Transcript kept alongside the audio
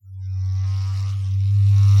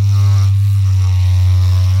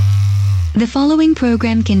The following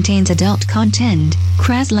program contains adult content,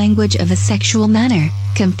 crass language of a sexual manner,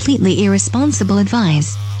 completely irresponsible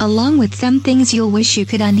advice, along with some things you'll wish you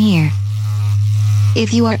could unhear.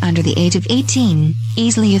 If you are under the age of 18,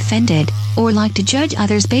 easily offended, or like to judge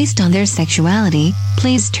others based on their sexuality,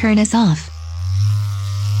 please turn us off.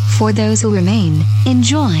 For those who remain,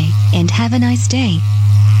 enjoy, and have a nice day.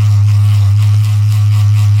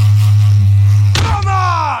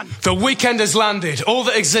 The weekend has landed. All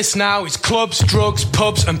that exists now is clubs, drugs,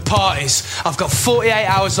 pubs and parties. I've got 48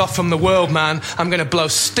 hours off from the world, man. I'm going to blow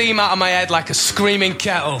steam out of my head like a screaming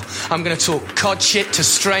kettle. I'm going to talk cod shit to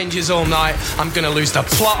strangers all night. I'm going to lose the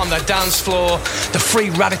plot on the dance floor. The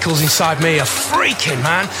free radicals inside me are freaking,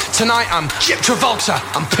 man. Tonight I'm Chip Travolta.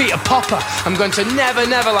 I'm Peter Popper. I'm going to Never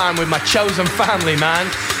Neverland with my chosen family,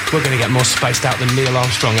 man. We're going to get more spaced out than Neil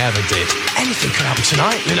Armstrong ever did. Anything could happen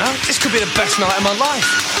tonight, you know? This could be the best night of my life.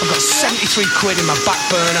 I've got 73 quid in my back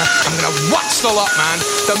burner. I'm going to wax the lot, man.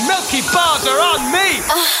 The Milky Bars are on me!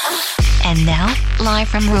 And now, live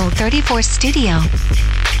from Rule 34 Studio,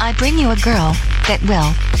 I bring you a girl that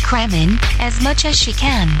will cram in as much as she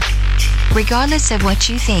can, regardless of what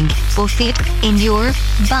you think will fit in your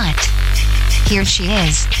butt. Here she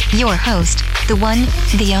is, your host, the one,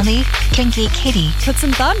 the only, Kinky Kitty. Put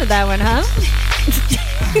some thought into that one, huh?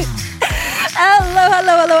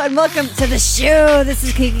 Hello, and welcome to the show. This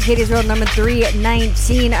is Kinky Katie's World number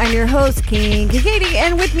 319. I'm your host, Kinky Katie,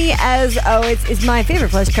 and with me, as always, is my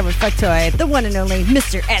favorite plush covered fuck toy, the one and only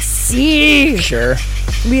Mr. SC. Sure.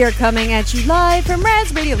 We are coming at you live from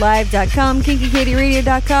RazRadioLive.com,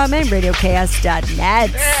 KinkyKatieRadio.com, and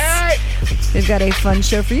RadioChaos.net. We've got a fun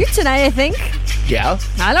show for you tonight, I think. Yeah?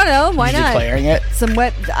 I don't know. Why not? Declaring it? Some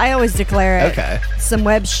web. I always declare it. Okay. Some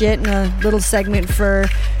web shit and a little segment for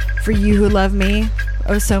you who love me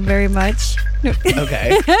oh so very much.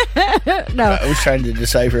 Okay. No. I was trying to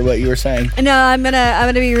decipher what you were saying. No, I'm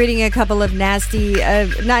gonna be reading a couple of nasty,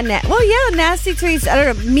 nasty tweets. I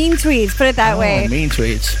don't know, mean tweets. Put it that way. Mean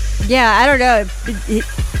tweets. Yeah, I don't know. It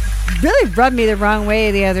really rubbed me the wrong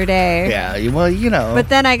way the other day. Yeah. Well, you know. But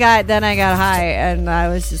then I got high, and I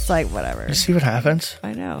was just like, whatever. You see what happens?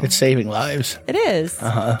 I know. It's saving lives. It is.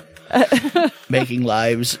 Making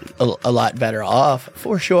lives a lot better off,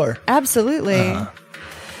 for sure. Absolutely.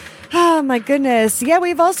 Oh my goodness. Yeah,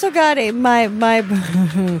 we've also got my my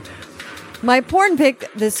porn pick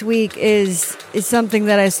this week is something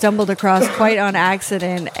that I stumbled across quite on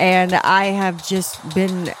accident, and I've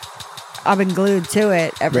been glued to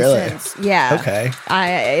it ever since. Yeah. Okay.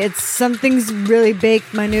 It's some things really bake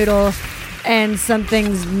my noodle, and some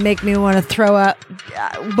things make me want to throw up.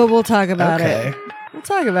 But we'll talk about it. We'll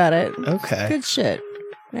talk about it. Okay. Good shit.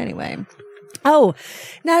 Anyway. Oh,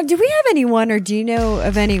 now, do we have anyone, or do you know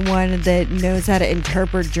of anyone that knows how to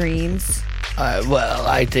interpret dreams? Well,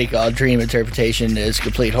 I think all dream interpretation is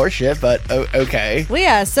complete horseshit, but okay. Well,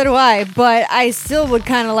 yeah, so do I, but I still would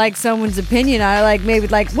kind of like someone's opinion on it,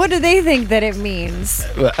 what do they think that it means?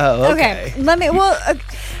 Well, okay.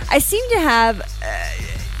 I seem to have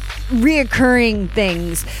reoccurring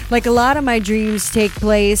things. Like, a lot of my dreams take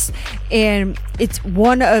place in, it's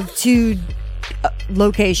one of two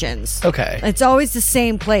locations. Okay. It's always the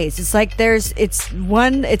same place. It's like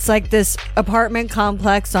it's like this apartment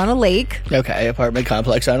complex on a lake. Okay, apartment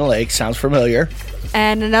complex on a lake. Sounds familiar.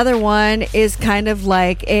 And another one is kind of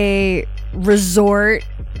like a resort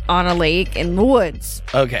on a lake in the woods.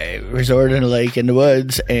 Okay, resort in a lake in the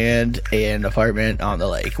woods and an apartment on the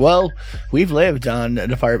lake. Well, we've lived on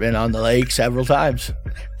an apartment on the lake several times.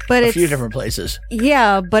 But a few different places.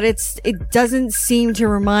 Yeah, but it doesn't seem to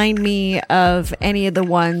remind me of any of the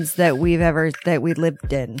ones that we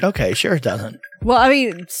lived in. Okay, sure it doesn't. Well, I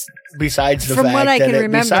mean, besides the from what I can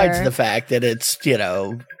remember, besides the fact that it's,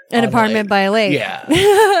 an apartment by a lake. Yeah.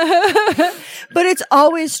 But it's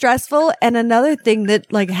always stressful. And another thing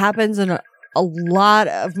that happens in a lot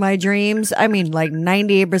of my dreams, I mean,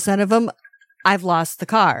 98% of them, I've lost the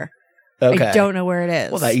car. Okay. I don't know where it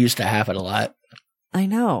is. Well, that used to happen a lot. I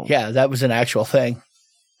know. Yeah, that was an actual thing.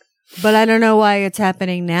 But I don't know why it's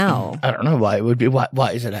happening now. I don't know why it would be. Why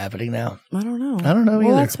is it happening now? I don't know. I don't know either.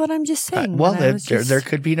 Well, that's what I'm just saying. There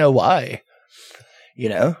could be no why.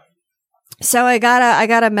 So I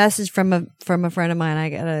got a message from a friend of mine. I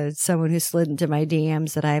got someone who slid into my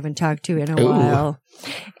DMs that I haven't talked to in a while.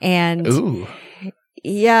 And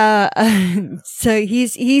yeah, so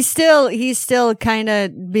he's still kind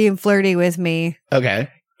of being flirty with me. Okay.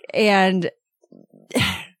 And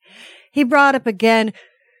he brought up again,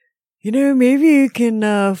 maybe you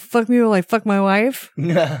can fuck me while I fuck my wife.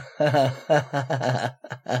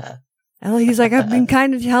 And he's like, I've been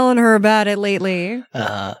kind of telling her about it lately.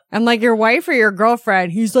 I'm like, your wife or your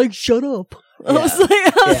girlfriend? He's like, shut up. I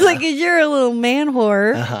was like, you're a little man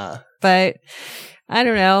whore. But I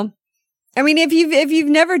don't know. I mean, if you've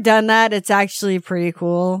never done that, it's actually pretty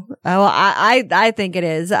cool. Well, I think it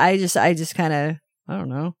is. I just kind of, I don't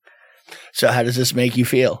know. So how does this make you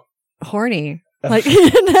feel? Horny. Like,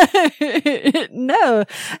 no,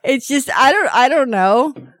 it's just, I don't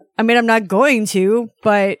know. I mean, I'm not going to,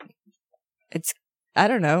 but I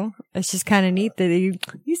don't know. It's just kind of neat that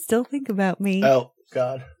you still think about me. Oh,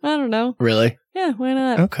 God. I don't know. Really? Yeah, why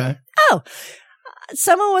not? Okay. Oh,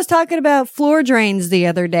 someone was talking about floor drains the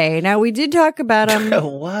other day. Now, we did talk about them.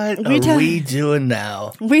 What are we doing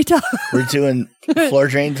now? We're doing floor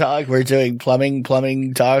drain talk? We're doing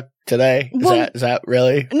plumbing talk today? Is that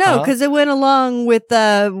really? No, because it went along with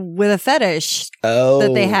a fetish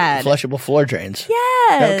that they had. Flushable floor drains.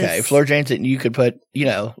 Yes. Okay, floor drains that you could put,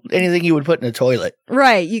 anything you would put in a toilet.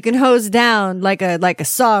 Right. You can hose down like a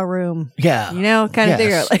saw room. Yeah. Kind of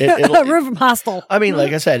thing. Like a room from Hostel. I mean,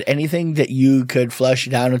 like I said, anything that you could flush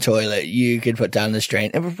down a toilet, you could put down this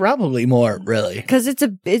drain. And probably more, really. Because it's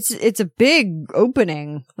a big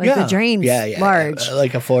opening. Like the drain's large.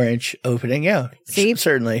 Like a 4-inch opening, yeah. See?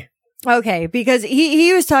 Certainly. Okay, because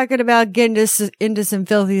he was talking about getting into some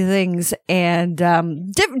filthy things and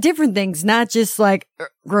different things, not just like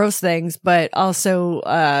gross things, but also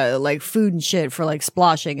like food and shit for like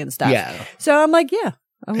splashing and stuff. Yeah. So I'm like, yeah.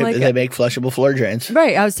 They make flushable floor drains.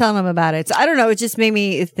 Right. I was telling them about it. So I don't know. It just made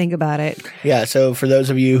me think about it. Yeah. So for those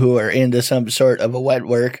of you who are into some sort of a wet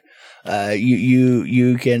work,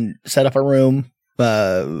 you can set up a room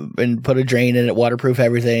and put a drain in it, waterproof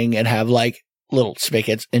everything, and have like little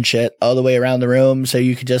spigots and shit all the way around the room, so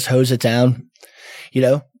you could just hose it down,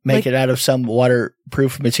 make it out of some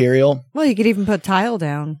waterproof material. Well, you could even put tile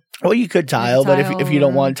down. Well, you could tile, but if you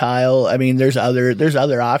don't want tile, I mean, there's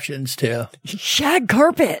other options too. Shag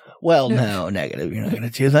carpet. Well, no, negative. You're not going to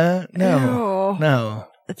do that. No, no.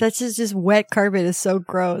 That's just wet carpet is so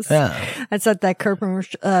gross. Yeah. That's like that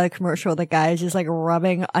commercial. The guy is just like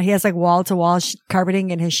rubbing. He has like wall to wall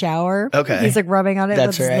carpeting in his shower. Okay. He's like rubbing on it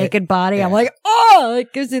with his naked body. Yeah. I'm like, oh,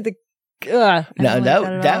 it gives you the. No,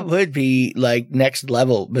 that would be like next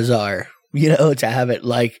level bizarre. To have it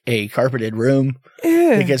like a carpeted room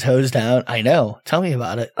that gets hosed down. I know. Tell me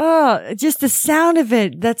about it. Oh, just the sound of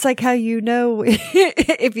it. That's like how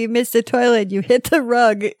if you missed a toilet, you hit the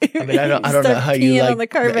rug. I mean, I don't know how you like on the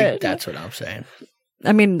carpet. That's what I'm saying.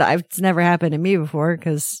 I mean, it's never happened to me before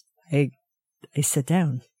because I sit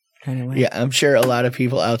down kind of way. Yeah, I'm sure a lot of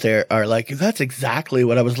people out there are like, that's exactly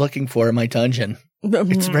what I was looking for in my dungeon.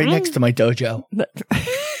 It's right next to my dojo.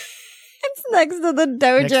 It's next to the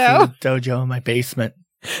dojo. Next to the dojo in my basement.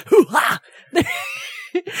 That makes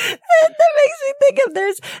me think of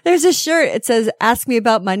there's a shirt. It says, "Ask me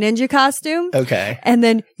about my ninja costume." Okay. And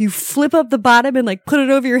then you flip up the bottom and like put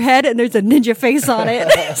it over your head, and there's a ninja face on it.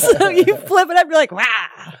 So you flip it up, you're like,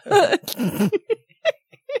 "Wow."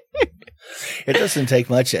 It doesn't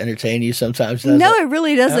take much to entertain you sometimes, does No, it? it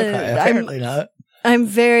really doesn't. Okay, apparently not. I'm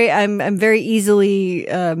very easily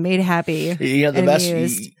made happy. The best.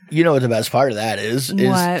 What the best part of that is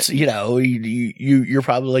what? You're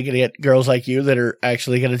probably going to get girls like you that are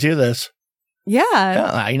actually going to do this. Yeah,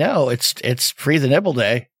 I know. It's Free the Nipple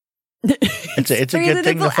Day. It's a good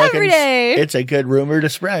thing to fucking. Every day. It's a good rumor to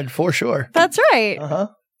spread for sure. That's right.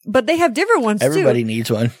 But they have different ones Everybody too.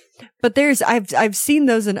 needs one. But I've seen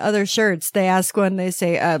those in other shirts. They ask when they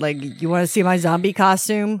say like, you want to see my zombie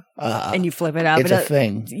costume, and you flip it out. It's a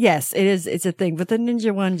thing. Yes, it is. It's a thing. But the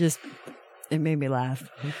ninja one it made me laugh.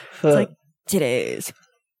 It's like today's.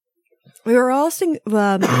 We were also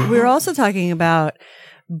talking about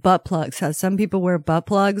butt plugs. How some people wear butt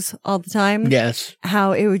plugs all the time. Yes.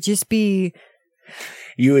 How it would just be.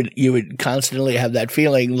 You would constantly have that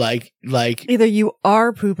feeling like either you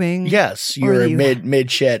are pooping. Yes, you're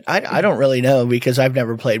mid shit. I don't really know because I've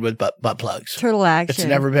never played with butt plugs. Turtle action. It's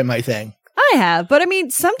never been my thing. I have, but I mean,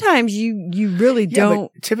 sometimes you really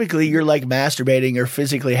don't. But typically, you're like masturbating or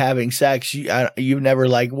physically having sex. You've never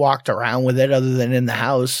like walked around with it other than in the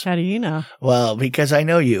house. How do you know? Well, because I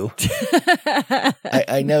know you.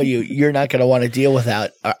 I know you. You're not going to want to deal with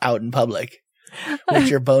that out in public. With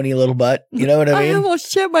your bony little butt. You know what I mean? I almost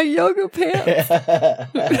shed my yoga pants.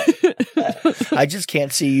 I just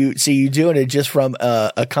can't see you doing it just from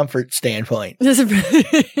a comfort standpoint.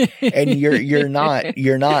 And you're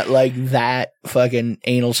not like that fucking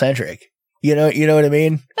anal centric. You know what I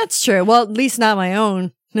mean? That's true. Well, at least not my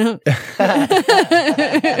own. No.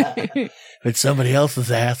 If it's somebody else's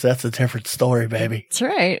ass, that's a different story, baby. That's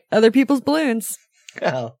right. Other people's balloons.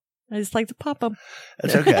 Oh. I just like to pop them.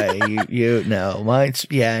 That's okay. you no, mine's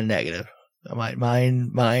negative.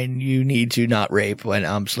 Mine. You need to not rape when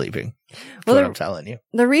I'm sleeping. That's what I'm telling you.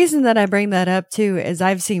 The reason that I bring that up too is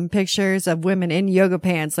I've seen pictures of women in yoga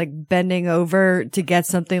pants, like bending over to get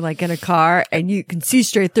something like in a car, and you can see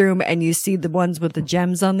straight through them, and you see the ones with the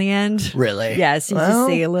gems on the end. Really? Yes, you just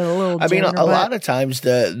see a little. I mean, a lot of times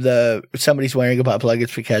the somebody's wearing a butt plug,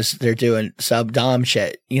 it's because they're doing sub-dom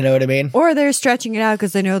shit. You know what I mean? Or they're stretching it out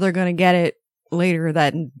because they know they're going to get it later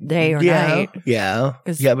that day or night. Yeah,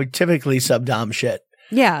 but typically sub-dom shit.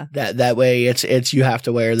 Yeah. That way it's you have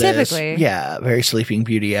to wear this. Typically. Yeah, very Sleeping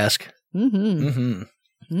Beauty-esque. Mm-hmm.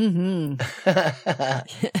 Mm-hmm.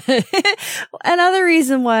 Another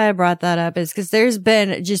reason why I brought that up is because there's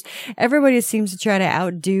been just everybody seems to try to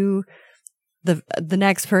outdo the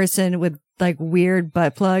next person with like weird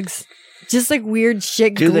butt plugs. Just like weird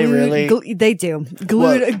shit. Do they really? They do.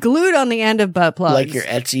 Glued on the end of butt plugs. Like your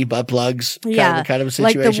Etsy butt plugs kind of a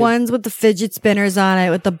situation? Like the ones with the fidget spinners on it,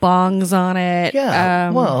 with the bongs on it.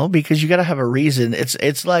 Yeah. Well, because you got to have a reason.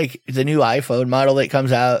 It's like the new iPhone model that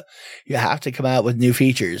comes out. You have to come out with new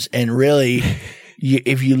features. And really,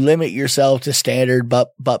 if you limit yourself to standard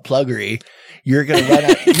butt pluggery, you're gonna run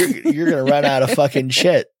out. You're gonna run out of fucking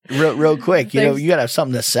shit real quick. You know, you gotta have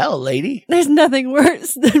something to sell, lady. There's nothing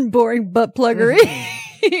worse than boring butt pluggery.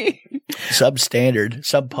 Substandard,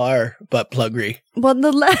 subpar butt pluggery. Well,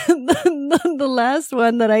 the last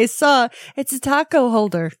one that I saw, it's a taco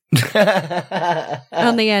holder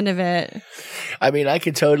on the end of it. I mean, I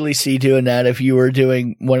could totally see doing that if you were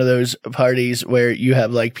doing one of those parties where you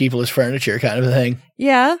have like people as furniture kind of a thing.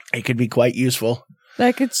 Yeah, it could be quite useful.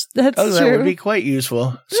 That's true. That would be quite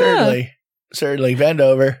useful. Certainly. Bend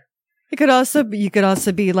over. You could also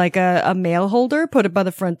be like a mail holder. Put it by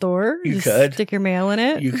the front door. You could stick your mail in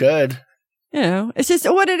it. You could. You know, it's just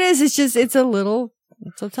what it is. It's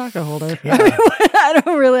a taco holder. Yeah.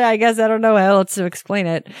 I guess I don't know how else to explain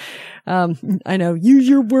it. I know. Use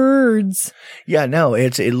your words. Yeah, no,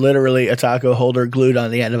 it's literally a taco holder glued on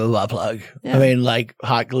the end of a butt plug. Yeah. I mean, like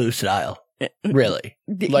hot glue style. Really?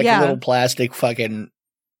 Like a little plastic fucking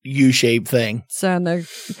U-shaped thing. So,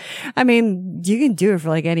 I mean, you can do it for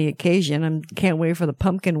like any occasion. I can't wait for the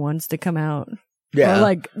pumpkin ones to come out. Yeah. Or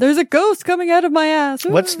like, there's a ghost coming out of my ass.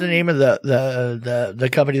 What's the name of the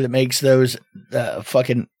company that makes those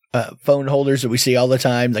fucking phone holders that we see all the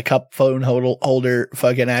time? The cup phone holder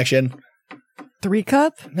fucking action. 3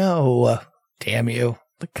 Cup? No. Damn you.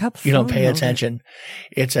 The cup. You don't pay attention.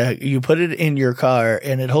 It's you put it in your car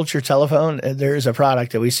and it holds your telephone. And there's a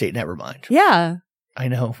product that we see. Never mind. Yeah. I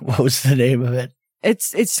know. What was the name of it?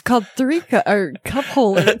 It's called 3 Cup or cup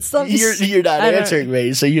holder. You're not answering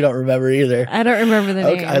me, so you don't remember either. I don't remember the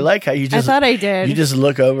name. Okay, I like how you just. I thought I did. You just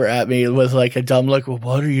look over at me with like a dumb look. Well,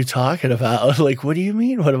 what are you talking about? Like, what do you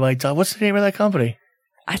mean? What am I talking? What's the name of that company?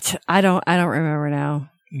 I don't remember now.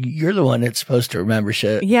 You're the one that's supposed to remember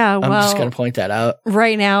shit. Yeah, well, I'm just gonna point that out.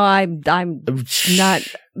 Right now, I'm not.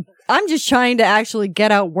 I'm just trying to actually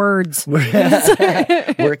get out words.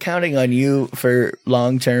 We're counting on you for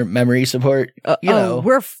long-term memory support. You know,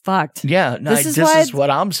 we're fucked. Yeah, no, this is what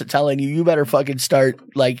I'm telling you. You better fucking start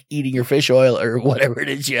like eating your fish oil or whatever it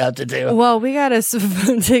is you have to do. Well, we gotta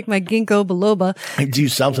take my ginkgo biloba and do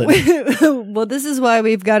something. Well, this is why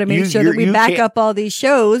we've got to make sure that we back up all these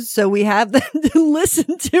shows so we have them to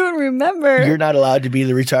listen to and remember. You're not allowed to be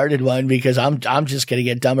the retarded one because I'm just gonna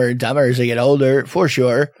get dumber and dumber as I get older, for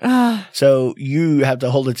sure. So you have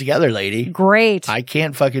to hold it together, lady. Great. I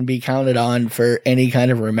can't fucking be counted on for any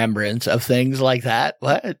kind of remembrance of things like that.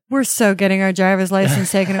 What? We're so getting our driver's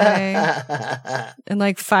license taken away in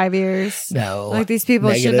like 5 years. No. Like these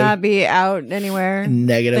people should not be out anywhere.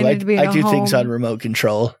 Negative. They need to be I do things on remote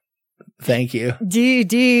control. Thank you. Do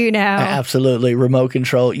you now? Absolutely. Remote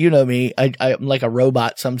control. You know me. I'm like a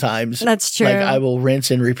robot sometimes. That's true. Like I will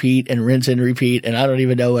rinse and repeat, and I don't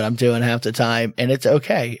even know what I'm doing half the time. And it's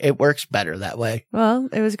okay. It works better that way. Well,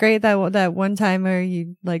 it was great that one time where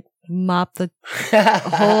you like mop the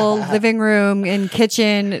whole living room and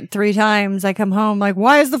kitchen 3 times. I come home like,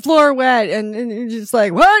 why is the floor wet? And you're just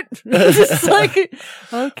like, what? Just like,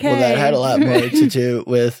 okay. Well, that had a lot more to do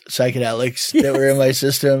with psychedelics that were in my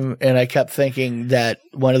system. And I kept thinking that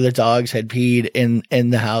one of the dogs had peed in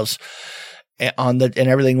the house and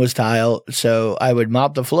everything was tile. So I would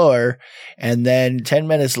mop the floor, and then 10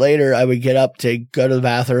 minutes later I would get up to go to the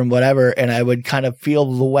bathroom, whatever, and I would kind of feel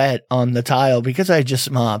the wet on the tile because I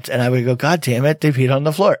just mopped, and I would go, God damn it, they peed on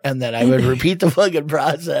the floor. And then I would repeat the fucking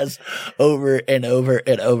process over and over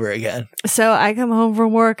and over again. So I come home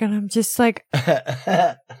from work and I'm just like,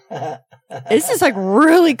 it's just like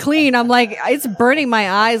really clean. I'm like, it's burning my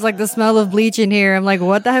eyes like the smell of bleach in here. I'm like,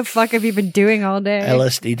 what the fuck have you been doing all day?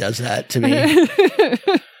 LSD does that to me.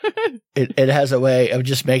 It has a way of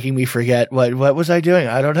just making me forget what was I doing?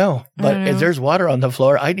 I don't know. But if there's water on the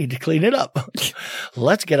floor, I need to clean it up.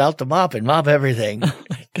 Let's get out the mop and mop everything. Oh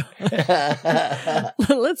my God.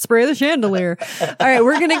 Let's spray the chandelier. All right,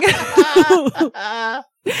 we're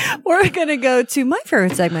gonna go to my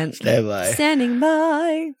favorite segment. Stand by. Standing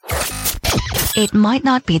by. It might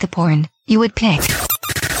not be the porn you would pick.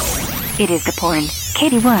 It is the porn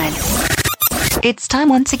Katie would. It's time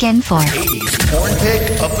once again for Katie's porn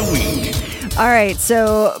pick of the week. All right,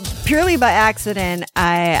 so purely by accident,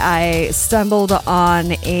 I stumbled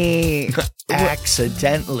on a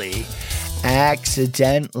Accidentally.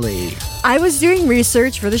 I was doing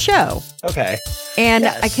research for the show. Okay. And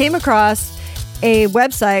Yes. I came across a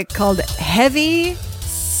website called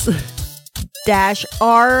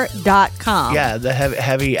heavy-r.com. Yeah, the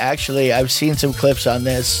heavy. Actually, I've seen some clips on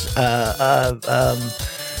this.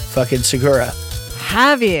 Fucking Segura.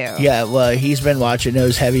 Have you? Yeah, well, he's been watching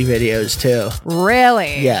those heavy videos too.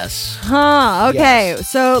 Really? Yes. Huh. Okay. Yes.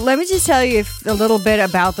 So let me just tell you a little bit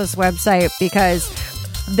about this website because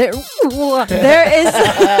there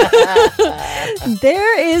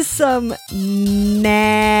is some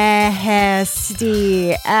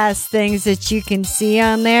nasty ass things that you can see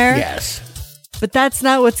on there. Yes. But that's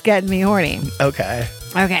not what's getting me horny. Okay.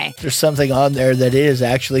 Okay. There's something on there that is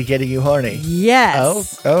actually getting you horny.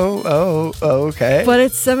 Yes. Oh, okay. But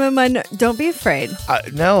it's some of my. Don't be afraid.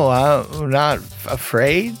 No, I'm not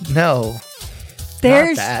afraid. No.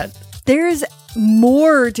 There's not that. there's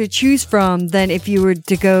more to choose from than if you were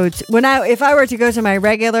to go to if I were to go to my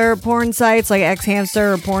regular porn sites like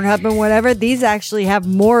Xhamster or Pornhub and whatever. These actually have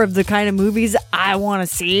more of the kind of movies I want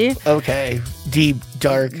to see. Okay. Deep,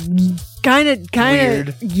 dark. Kind of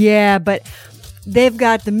Weird. Yeah, but they've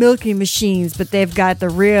got the milking machines, but they've got the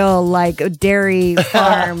real like dairy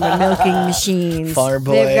farm milking machines. Farm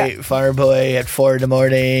boy at 4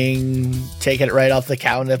 a.m, taking it right off the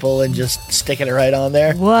cow nipple and just sticking it right on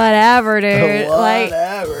there. Whatever, dude.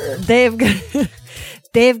 Whatever. Like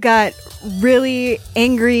they've got really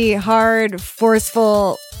angry, hard,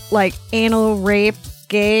 forceful, like anal rape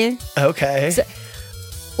gay. Okay.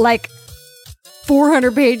 Like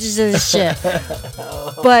 400 pages of shit.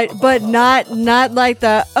 but not like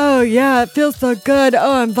the, oh yeah, it feels so good.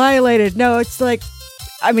 Oh, I'm violated. No, it's like,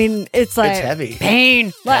 I mean, it's like It's heavy.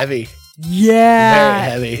 pain. Heavy. Yeah. Very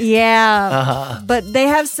heavy. Yeah. Uh-huh. But they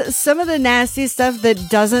have some of the nasty stuff that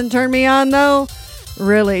doesn't turn me on though.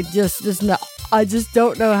 Really, just no. I just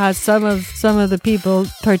don't know how some of the people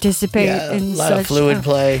participate Yeah, in a lot such of fluid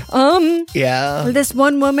play. Yeah. This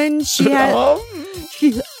one woman, she had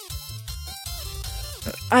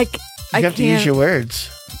I You have to use your words.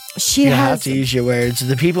 She You have has to use your words.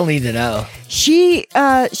 The people need to know. she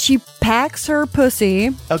packs her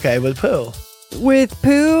pussy Okay, with poo. with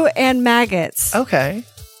poo and maggots. Okay.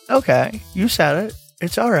 You said it.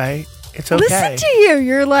 It's all right. It's okay. Listen to you.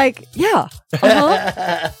 You're like, yeah.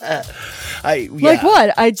 Uh-huh. Like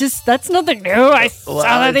what? That's nothing new. I saw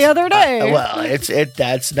that the other day.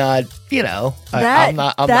 That's not, That-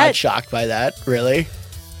 I'm not shocked by that, really.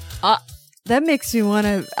 That makes me want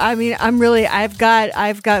to. I mean, I've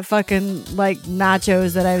got fucking like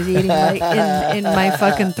nachos that I was eating like in my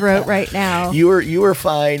fucking throat right now. You were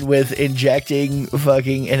fine with injecting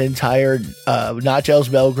fucking an entire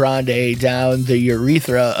Nachos Bel Grande down the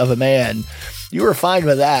urethra of a man. You were fine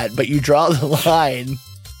with that, but you draw the line.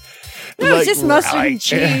 No, it's just mustard and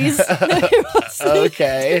cheese.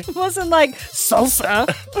 Okay. It wasn't like salsa.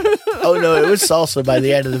 Oh no, it was salsa by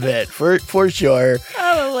the end of the bit, for sure.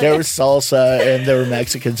 Probably. There was salsa and there were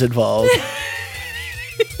Mexicans involved.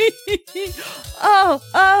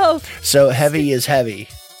 Oh. So heavy is heavy,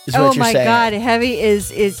 is what Oh you're my saying. God, heavy is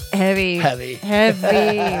heavy.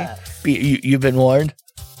 Heavy. You've been warned?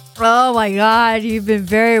 Oh my God, you've been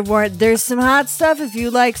very warned. There's some hot stuff if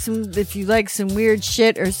you like some weird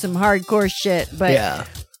shit or some hardcore shit. But Yeah.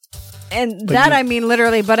 and But that you- I mean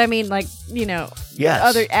literally, but I mean like, Yes.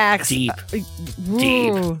 other acts. Deep.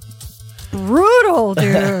 Ooh, brutal,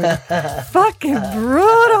 dude. Fucking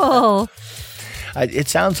brutal. It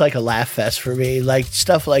sounds like a laugh fest for me. Like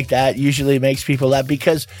stuff like that usually makes people laugh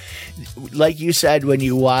because, like you said, when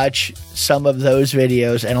you watch some of those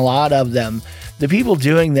videos, and a lot of them, the people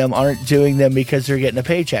doing them aren't doing them because they're getting a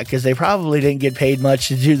paycheck, because they probably didn't get paid much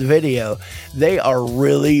to do the video. They are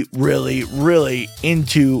really, really, really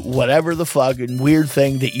into whatever the fucking weird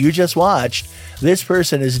thing that you just watched. This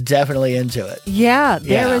person is definitely into it. Yeah,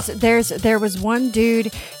 there was one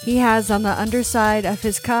dude, he has on the underside of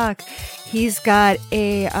his cock, he's got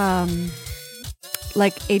a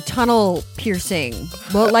like a tunnel piercing.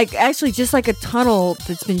 Well, like actually just like a tunnel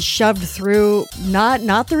that's been shoved through,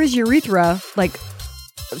 not through his urethra, like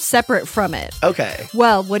separate from it. Okay.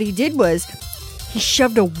 Well, what he did was he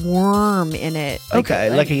shoved a worm in it.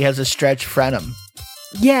 Like he has a stretched frenum.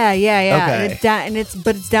 Yeah. Okay. And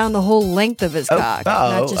it's down the whole length of his cock.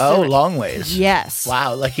 Long ways. Yes.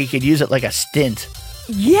 Wow, like he could use it like a stint.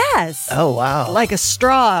 Yes. Oh wow. Like a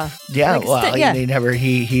straw. Yeah. Like well,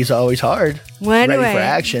 he's always hard. Well, anyway, ready for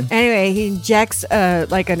action. Anyway, he injects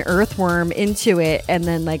like an earthworm into it, and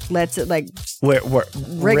then like lets it like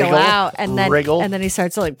wriggle out, and then he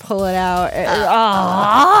starts to like pull it out.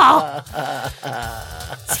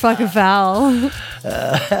 It's fucking foul.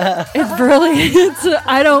 It's really.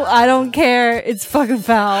 I don't care. It's fucking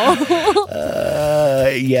foul.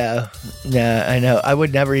 Yeah. I know. I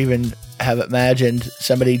would never even have imagined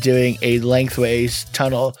somebody doing a lengthways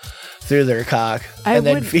tunnel through their cock I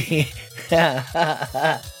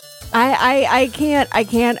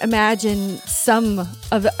can't imagine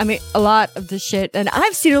a lot of the shit, and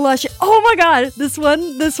I've seen a lot of shit. Oh my god, this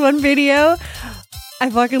one video,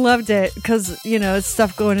 I fucking loved it because it's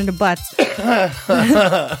stuff going into butts.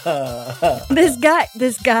 This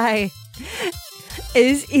guy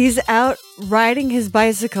he's out riding his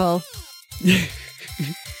bicycle.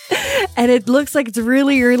 And it looks like it's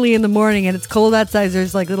really early in the morning and it's cold outside.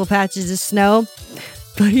 There's like little patches of snow.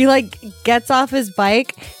 But he like gets off his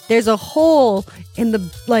bike. There's a hole in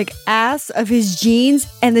the like ass of his jeans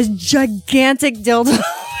and this gigantic dildo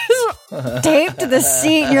is taped to the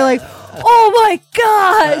seat. And you're like, oh my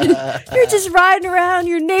God. You're just riding around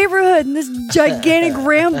your neighborhood and this gigantic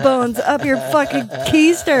ram bone's up your fucking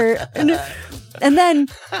keister. And then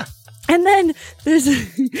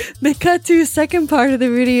they cut to a second part of the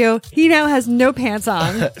video. He now has no pants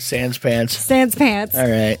on. Sans pants. All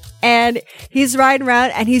right. And he's riding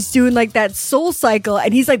around and he's doing like that soul cycle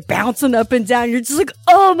and he's like bouncing up and down. You're just like,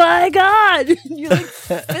 oh my God. You're like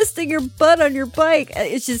fisting your butt on your bike.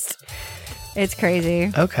 It's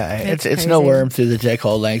crazy. Okay. It's no worm through the dick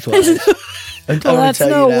hole lengthwise. That's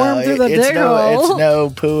no worm through the dick hole. It's no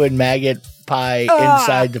poo and maggot pie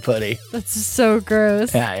inside the putty. That's so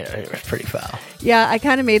gross. Yeah, it was pretty foul. Yeah, I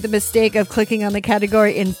kind of made the mistake of clicking on the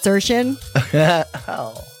category insertion.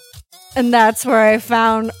 Oh. And that's where I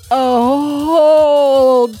found a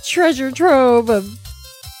whole treasure trove of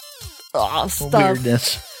stuff.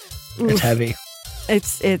 Weirdness. Oof. It's heavy.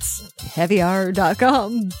 It's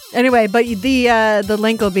heavyr.com. Anyway, but the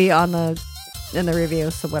link will be in the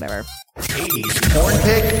review, so whatever. Katie's porn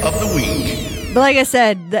pick of the week. But like I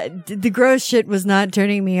said, the gross shit was not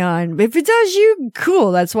turning me on. If it does you,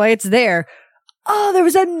 cool. That's why it's there. Oh, there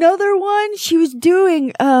was another one. She was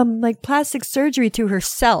doing like plastic surgery to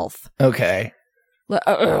herself. Okay.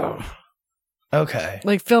 Okay.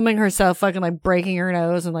 Like filming herself fucking like breaking her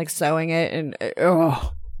nose and like sewing it and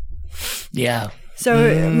yeah.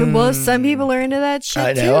 So well, some people are into that shit.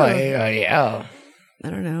 I know. Too. Yeah. I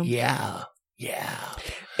don't know. Yeah.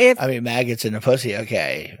 Maggots in the pussy,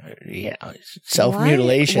 okay. Yeah.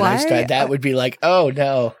 Self-mutilation. That would be like, oh,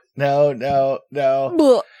 no.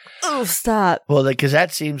 Oh, stop. Well, because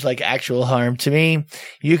that seems like actual harm to me.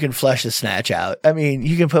 You can flush a snatch out. I mean,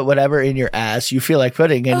 you can put whatever in your ass you feel like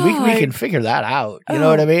putting, and we can figure that out. You know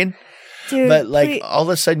what I mean? Dude, but like all of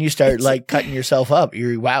a sudden you start like cutting yourself up.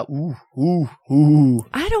 You're wow, ooh.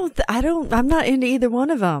 I'm not into either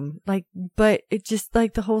one of them. Like, but it just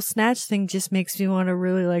like the whole snatch thing just makes me want to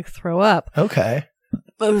really like throw up. Okay.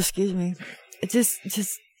 Oh, excuse me. It just.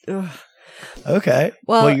 Ugh. Okay.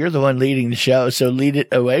 Well, you're the one leading the show, so lead it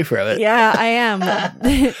away from it. Yeah, I am.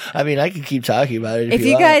 I mean, I can keep talking about it if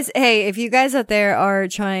you if you guys out there are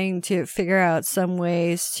trying to figure out some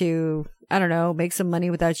ways to, I don't know, make some money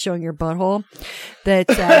without showing your butthole, that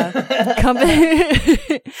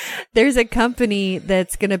there's a company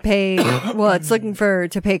that's going to pay, it's looking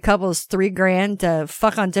to pay couples $3,000 to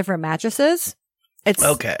fuck on different mattresses. It's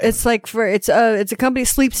a company,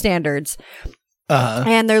 Sleep Standards. Uh-huh.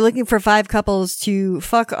 And they're looking for 5 couples to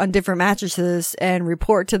fuck on different mattresses and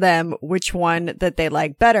report to them which one that they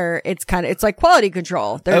like better. It's like quality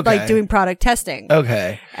control. They're like doing product testing.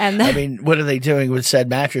 Okay. And I mean, what are they doing with said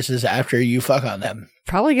mattresses after you fuck on them?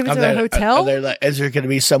 Probably give it to a hotel. Is there going to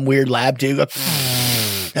be some weird lab dude? Oh,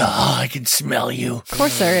 I can smell you. Of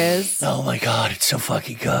course there is. Oh my God, it's so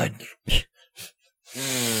fucking good.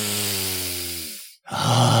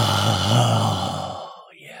 Oh,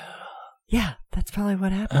 yeah. Yeah, that's probably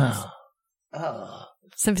what happens. Oh.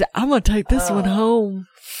 Sometimes I'm gonna take this one home.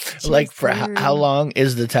 Like for how long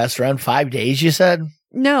is the test run? 5 days, you said?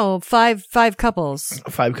 No, five couples.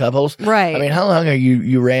 5 couples? Right. I mean, how long are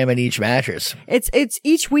you ramming each mattress? It's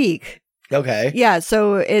each week. Okay. Yeah,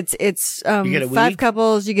 so it's You get a 5 week?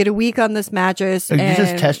 couples. You get a week on this mattress. You're and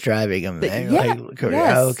just test driving them. yes.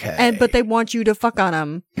 Okay. But they want you to fuck on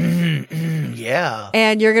them. Yeah.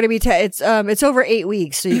 And you're gonna be it's over 8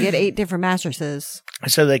 weeks, so you get 8 different mattresses.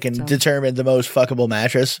 So they can determine the most fuckable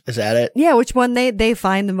mattress. Is that it? Yeah, which one they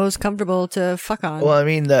find the most comfortable to fuck on. Well, I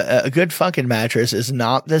mean, a good fucking mattress is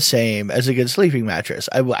not the same as a good sleeping mattress.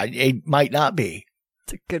 It might not be.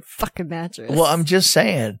 It's a good fucking mattress. Well, I'm just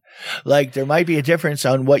saying, like, there might be a difference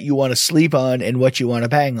on what you want to sleep on and what you want to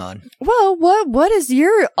bang on. Well, what is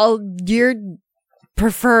your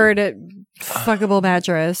preferred fuckable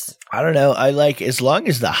mattress? I don't know. I like, as long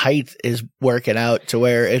as the height is working out to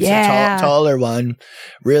where it's Yeah. a taller one,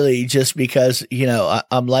 really, just because,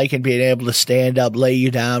 I'm liking being able to stand up, lay you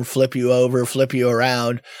down, flip you over, flip you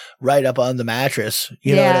around, right up on the mattress.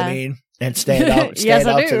 You know what I mean? And stand out, Yes,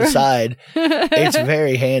 I to do. the side. It's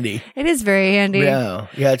very handy. It is very handy. Yeah,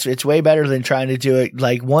 it's way better than trying to do it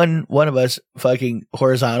like one of us fucking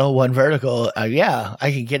horizontal, one vertical. I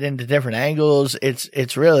can get into different angles.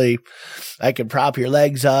 It's really, I can prop your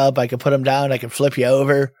legs up, I can put them down, I can flip you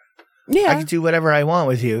over. Yeah. I can do whatever I want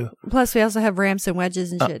with you. Plus, we also have ramps and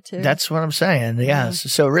wedges and shit too. That's what I'm saying.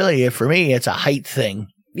 Yes. So really, for me, it's a height thing.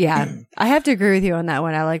 Yeah, I have to agree with you on that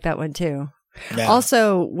one. I like that one too. Yeah.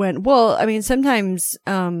 Also, sometimes,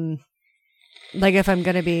 like if I'm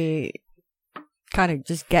going to be kind of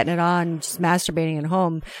just getting it on, just masturbating at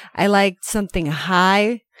home, I like something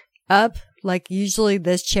high up, like usually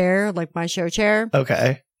this chair, like my show chair.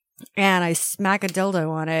 Okay. And I smack a dildo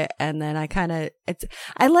on it. And then I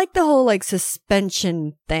I like the whole like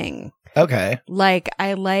suspension thing. Okay. Like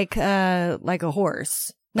I like a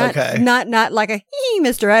horse. Not like a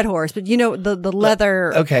Mr. Ed horse, but the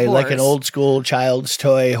leather. Okay, horse. like an old school child's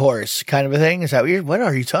toy horse kind of a thing. Is that what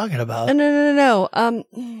are you talking about? No.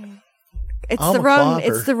 It's I'm the a wrong. clopper.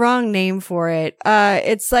 It's the wrong name for it.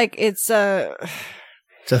 It's a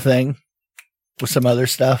thing with some other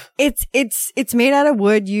stuff. It's made out of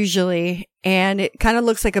wood usually, and it kind of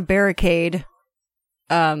looks like a barricade.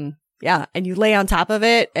 Yeah, and you lay on top of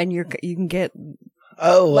it, and you can get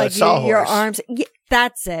like your arms. Yeah,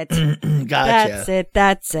 that's it. Gotcha.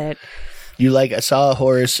 That's it. You like a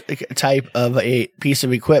sawhorse type of a piece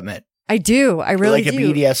of equipment. I do. I really like do.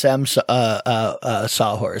 Like a BDSM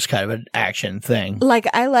sawhorse kind of an action thing. Like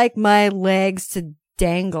I like my legs to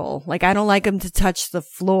dangle. Like I don't like them to touch the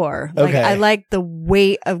floor. Like I like the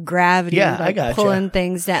weight of gravity. Yeah, like, I got pulling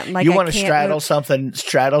things down. Like you want to straddle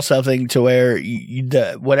something to where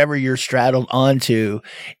whatever you're straddled onto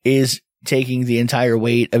is taking the entire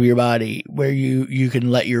weight of your body, where you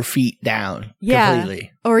can let your feet down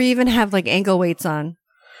completely. Or even have like ankle weights on.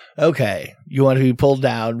 Okay. You want to be pulled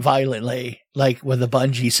down violently, like with a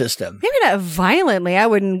bungee system. Maybe not violently. I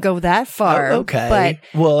wouldn't go that far. Okay.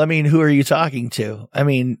 But well, I mean, who are you talking to? I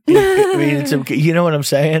mean, you know what I'm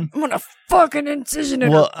saying? I'm going to fucking incision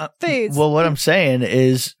in her face. Well, what I'm saying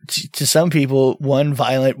is to some people, one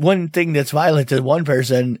thing that's violent to one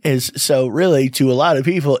person is so really to a lot of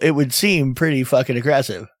people, it would seem pretty fucking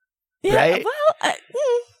aggressive. Yeah, right? Well,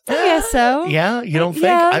 I guess so. Yeah, you don't think?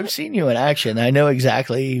 Yeah. I've seen you in action. I know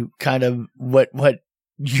exactly kind of what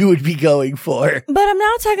you would be going for. But I'm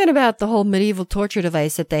now talking about the whole medieval torture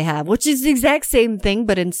device that they have, which is the exact same thing,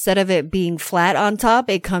 but instead of it being flat on top,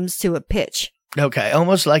 it comes to a pitch. Okay,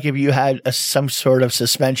 almost like if you had some sort of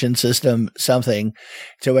suspension system, something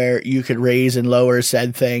to where you could raise and lower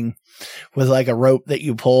said thing with like a rope that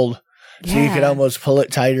you pulled. So you could almost pull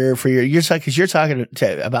it tighter for because you're talking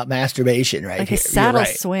about masturbation right like here. A saddle You're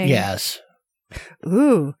right. swing. Yes.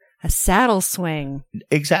 Ooh, a saddle swing.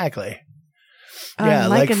 Exactly. I'm Yeah,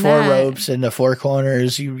 like liking 4 that. ropes in the 4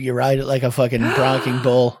 corners. You ride it like a fucking bucking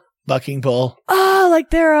bull. Oh,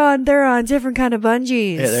 like they're on different kind of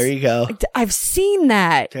bungees. Yeah, there you go. I've seen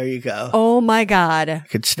that. There you go. Oh my God. You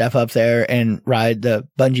could step up there and ride the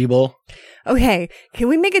bungee bull. Okay, can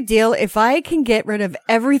we make a deal? If I can get rid of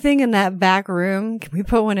everything in that back room, can we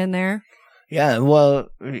put one in there? Yeah, well,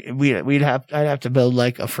 I'd have to build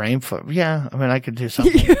like a frame for. Yeah, I mean, I could do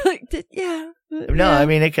something. You're like, yeah. No, I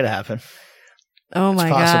mean, it could happen. Oh my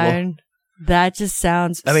God. That just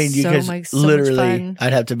sounds I mean, you so could much literally, fun.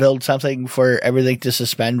 I'd have to build something for everything to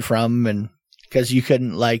suspend from, and because you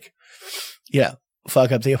couldn't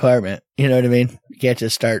fuck up the apartment. You know what I mean? You can't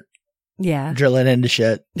just start Yeah. Drilling into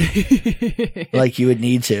shit like you would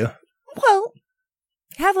need to. Well,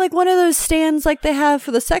 have like one of those stands like they have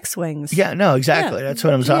for the sex swings. Yeah, no, exactly. Yeah. That's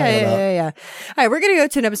what I'm talking about. Yeah. All right, we're going to go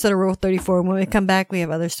to an episode of Rule 34. And when we come back, we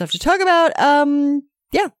have other stuff to talk about.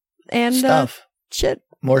 Yeah. And Stuff. Shit.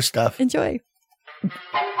 More stuff. Enjoy.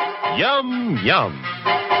 Yum, yum.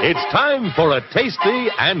 It's time for a tasty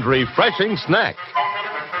and refreshing snack.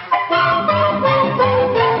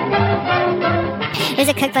 There's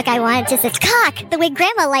a cookbook I want. Just it's cock, the way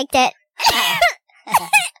Grandma liked it.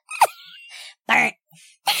 Burnt.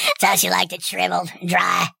 That's how she liked it, shriveled,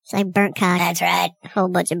 dry. It's like burnt cock. That's right. A whole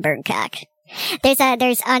bunch of burnt cock. There's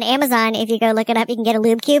on Amazon, if you go look it up, you can get a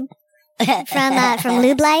lube cube from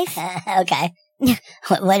Lube Life. Okay.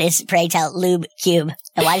 What is, pray tell, Lube Cube?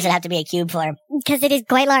 And why does it have to be a cube form? Because it is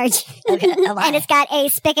quite large. Okay. Oh, and it's got a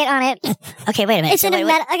spigot on it. Okay, wait a minute. It's in a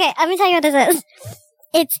metal. Okay, I'm gonna tell you what this is.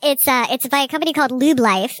 It's by a company called Lube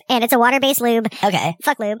Life, and it's a water-based lube. Okay.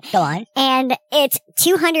 Fuck lube. Go on. And it's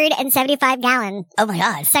 275 gallon. Oh my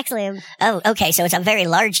God. Sex lube. Oh, okay. So it's a very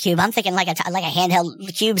large cube. I'm thinking like a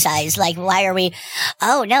handheld cube size. Like, why are we?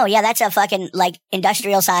 Oh no, yeah, that's a fucking like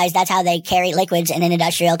industrial size. That's how they carry liquids in an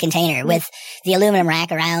industrial container with the aluminum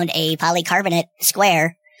rack around a polycarbonate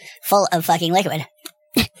square full of fucking liquid.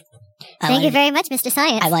 Thank you very much, Mr.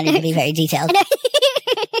 Science. I wanted to be very detailed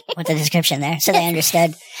with the description there, so they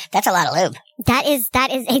understood. That's a lot of lube. That is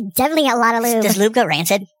definitely a lot of lube. Does lube go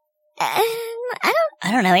rancid? I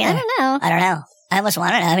don't know either. I don't know. I almost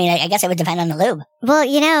want to know. I mean, I guess it would depend on the lube. Well,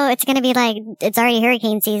 it's going to be like, it's already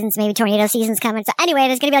hurricane season, so maybe tornado season's coming. So anyway,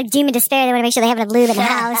 there's going to be like doom and despair. They want to make sure they have enough lube in the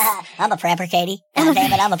house. I'm a prepper, Katie. God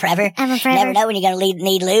damn it, I'm a prepper. I'm a prepper. Never know when you're going to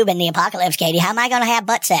need lube in the apocalypse, Katie. How am I going to have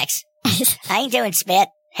butt sex? I ain't doing spit.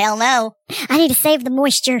 Hell no. I need to save the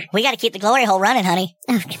moisture. We got to keep the glory hole running, honey.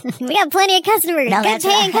 We got plenty of customers. No, good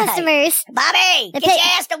paying right. customers. Bobby, get your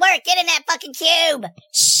ass to work. Get in that fucking cube.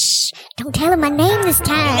 Shh. Don't tell him my name this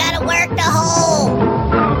time. You got to work the hole.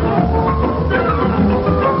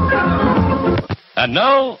 And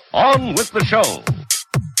now, on with the show.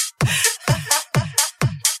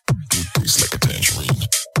 You taste like a tangerine.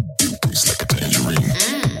 You taste like a tangerine.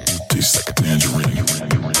 You taste like a tangerine.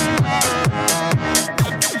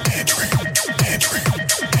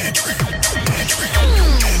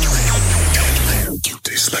 You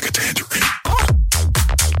taste like a tangerine.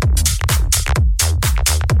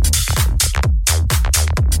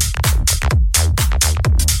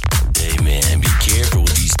 Hey man, be careful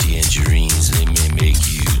with these tangerines. They may make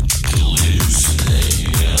you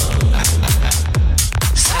hallucinate.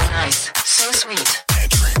 So nice, so sweet.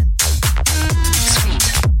 Tangerine. Sweet.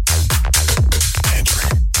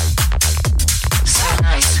 Tangerine. So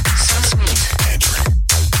nice, so sweet. Tangerine.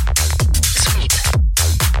 Sweet.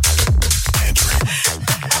 Tangerine.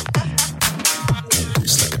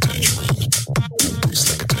 Tastes like a tangerine. Tastes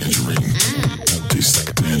like a tangerine. Tastes like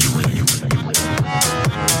a tangerine.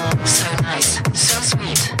 So nice, so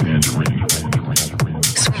sweet. Tangerine.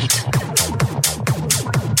 Sweet.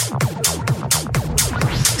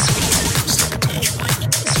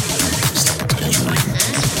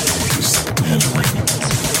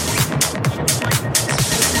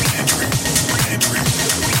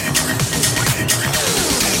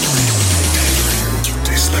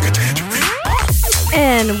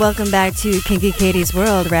 And welcome back to Kinky Katie's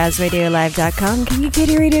World, RazRadioLive.com,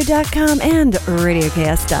 KinkyKatieRadio.com, and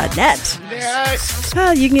RadioCast.net. Yes.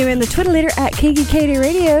 You can get me in the Twitter later at Kinky Katie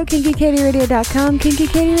Radio, KinkyKatieRadio.com,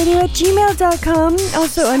 KinkyKatieRadio@gmail.com,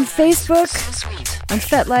 also on Facebook, on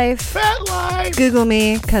FetLife. FetLife. Google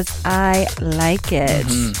me, because I like it.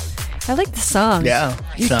 I like the song. Yeah.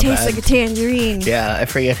 You it's not taste bad. like a tangerine. Yeah, I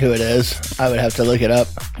forget who it is. I would have to look it up.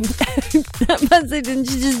 Didn't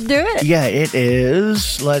you just do it? Yeah, it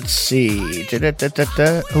is. Let's see.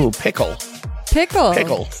 Ooh, Pickle. Pickle.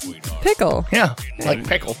 Pickle. Pickle. Yeah, like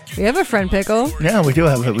Pickle. We have a friend Pickle. Yeah, we do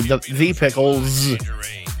have the Pickles.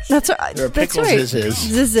 That's right. Or That's Pickles right.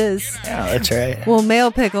 is. Yeah, that's right. Well,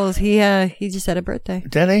 Male Pickles, he just had a birthday.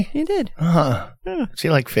 Did he? He did. Yeah. Is he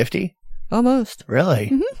like 50? Almost. Really?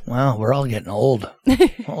 Mm-hmm. Wow, we're all getting old.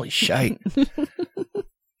 Holy shite.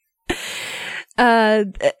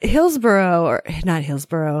 Hillsboro, or not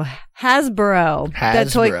Hillsboro, Hasbro.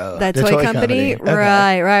 Hasbro. That The toy toy company. company.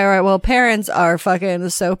 Okay. Right. Well, parents are fucking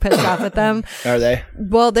so pissed off at them. Are they?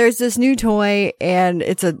 Well, there's this new toy, and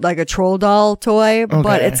it's like a troll doll toy, but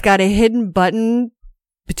Okay. it's got a hidden button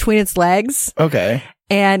between its legs, Okay.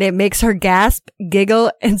 and it makes her gasp,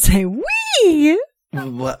 giggle, and say, "Wee!"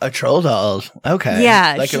 What, a troll doll. Okay.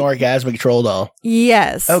 Yeah, Like an orgasmic troll doll.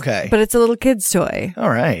 Yes. Okay. But it's a little kid's toy. All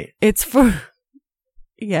right. It's for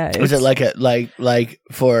Yeah. Is it like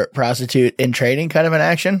for prostitute in training kind of an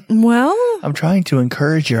action? Well, I'm trying to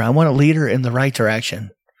encourage her. I want to lead her in the right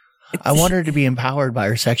direction. I want her to be empowered by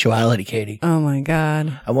her sexuality, Katie. Oh my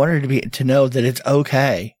God. I want her to know that it's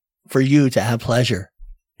okay for you to have pleasure.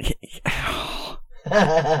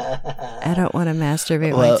 I don't want to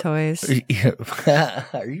masturbate my toys.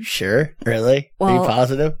 Are you sure? Really? Are you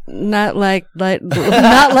positive? Not like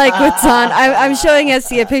not like what's on. I'm showing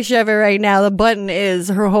Esty a picture of it right now. The button is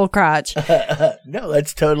her whole crotch. No,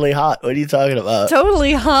 that's totally hot. What are you talking about?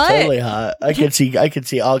 Totally hot. Totally hot. I could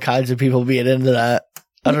see all kinds of people being into that.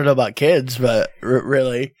 I don't know about kids, but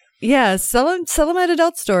really. Yeah, sell them at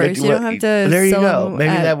adult stores. You don't have to. There you sell go.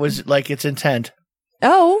 Maybe that was like its intent.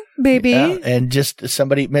 Oh, maybe. Yeah, and just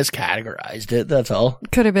somebody miscategorized it. That's all.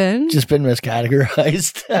 Could have been. Just been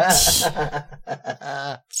miscategorized.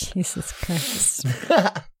 Jesus Christ.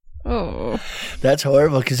 Oh. That's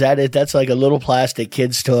horrible because that's like a little plastic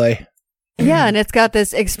kid's toy. Yeah, and it's got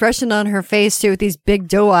this expression on her face too with these big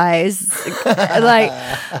doe eyes. Like,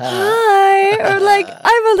 hi. Or like,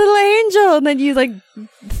 I'm a little angel. And then you like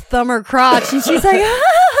thumb her crotch and she's like,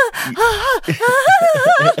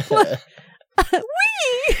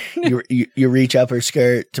 you reach up her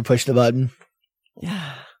skirt to push the button.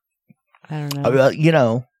 Yeah, I don't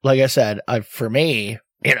know. Like I said, for me,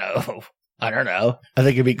 I don't know. I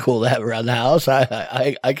think it'd be cool to have around the house.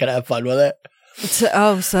 I could have fun with it.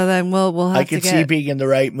 So then we'll have I could see being in the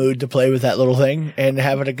right mood to play with that little thing and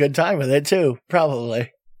having a good time with it too.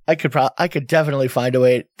 Probably, I could definitely find a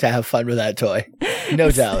way to have fun with that toy.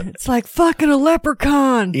 No doubt. It's like fucking a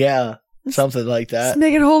leprechaun. Yeah. Something like that. Just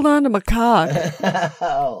make it hold on to my cock.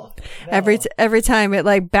 Oh, no. Every time it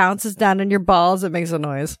like bounces down on your balls, it makes a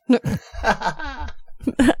noise.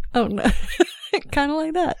 Oh no. Kind of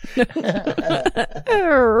like that.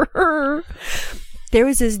 There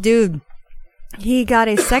was this dude. He got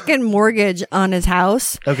a second mortgage on his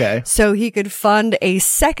house. Okay. So he could fund a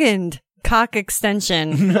second cock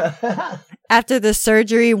extension after the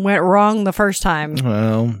surgery went wrong the first time.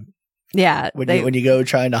 Well, yeah. When you go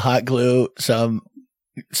trying to hot glue some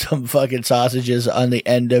fucking sausages on the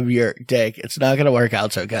end of your dick, it's not going to work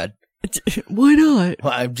out so good. Why not?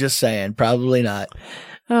 Well, I'm just saying, probably not.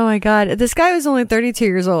 Oh my God. This guy was only 32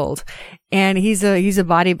 years old and he's a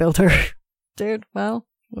bodybuilder. Dude, well,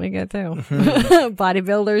 what do you got to do?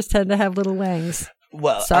 Bodybuilders tend to have little wangs.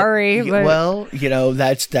 Well, sorry.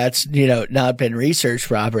 That's not been researched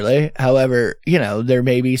properly. However, there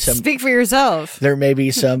may be some. Speak for yourself. There may be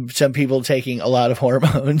some people taking a lot of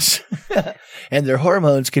hormones, and their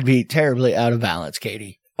hormones could be terribly out of balance,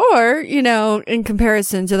 Katie. Or, in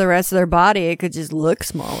comparison to the rest of their body, it could just look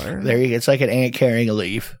smaller. It's like an ant carrying a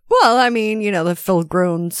leaf. Well, I mean, the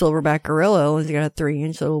full-grown silverback gorilla has got a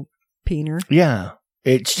 3-inch little peener. Yeah.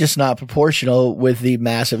 It's just not proportional with the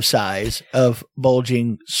massive size of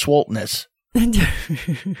bulging swollenness.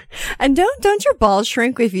 And don't your balls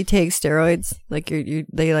shrink if you take steroids? Like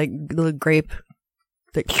they like little grape.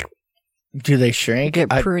 Do they shrink? Get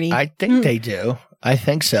pruny. I think they do. I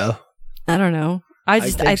think so. I don't know. I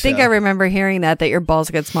think I remember hearing that your balls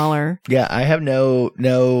get smaller. Yeah, I have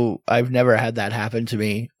I've never had that happen to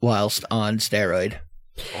me whilst on steroid.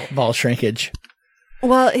 Ball shrinkage.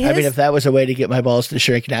 Well, I mean, if that was a way to get my balls to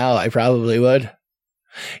shrink now, I probably would.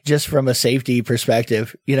 Just from a safety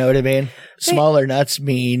perspective, you know what I mean? Smaller nuts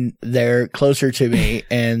mean they're closer to me,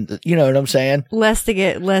 and you know what I'm saying? Less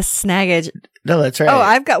snaggage. No, that's right. Oh,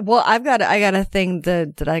 I got a thing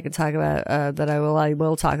that I could talk about, that I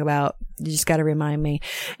will talk about. You just got to remind me.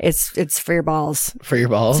 It's for your balls. For your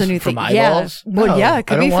balls? It's a new for thing. my balls? Well, no, yeah, it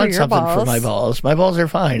could be for your balls. I don't want something for my balls. My balls are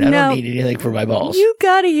fine. I don't need anything for my balls. You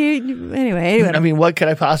gotta anyway. I mean, what could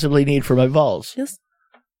I possibly need for my balls?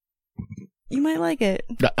 You might like it.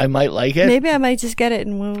 I might like it. Maybe I might just get it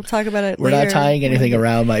and we'll talk about it later. We're not tying anything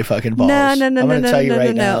around my fucking balls. No. I'm going to tell you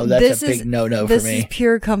right now, that's a big no-no for me. This is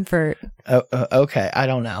pure comfort. Okay, I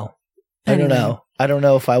don't know. I don't know. I don't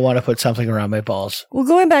know if I want to put something around my balls. Well,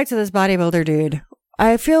 going back to this bodybuilder dude,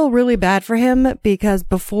 I feel really bad for him because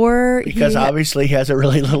obviously he has a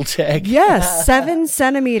really little dick. Yes, 7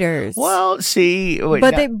 centimeters. Well, see,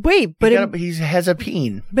 he has a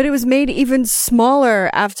peen. But it was made even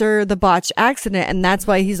smaller after the botched accident, and that's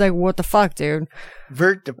why he's like, "What the fuck, dude?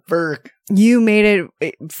 Vert the Burk. You made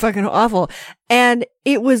it fucking awful." And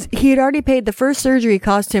he had already paid the first surgery,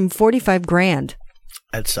 cost him $45,000.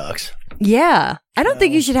 That sucks. Yeah, I don't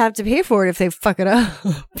think you should have to pay for it if they fuck it up.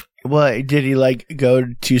 What, did he go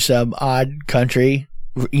to some odd country?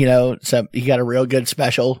 He got a real good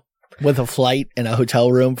special With a flight and a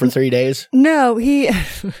hotel room for 3 days? No, he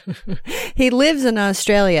lives in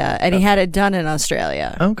Australia and he had it done in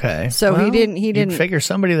Australia. Okay. So he didn't You'd figure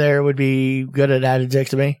somebody there would be good at adding dick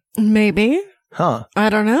to me. maybe. Huh. I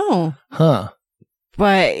don't know. Huh.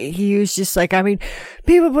 But he was just like, I mean,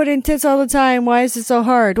 people put in tits all the time. Why is it so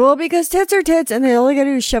hard? Well, because tits are tits and they all gotta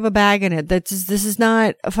do is shove a bag in it. This is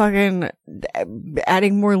not a fucking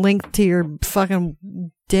adding more length to your fucking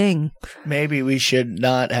ding. Maybe we should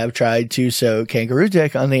not have tried to sew kangaroo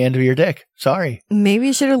dick on the end of your dick. Sorry. Maybe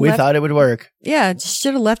you should have We left. thought it would work. Yeah, just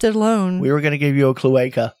should have left it alone. We were going to give you a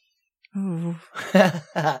cloaca. Ooh,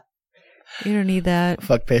 you don't need that.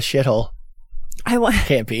 Fuck piss shithole. I want.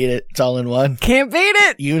 Can't beat it. It's all in one. Can't beat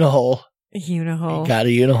it. Unihole. Unihole. Got a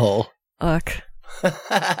unihole. Ugh.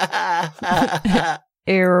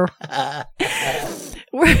 Error.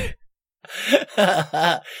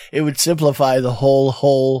 It would simplify the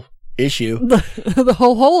whole issue. The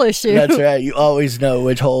whole issue. That's right. You always know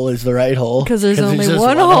which hole is the right hole. Because there's only just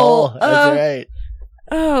one hole. That's right.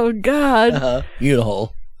 Oh, God. Unihole.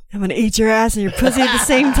 I'm going to eat your ass and your pussy at the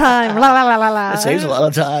same time. La, la, la, la, la. It saves a lot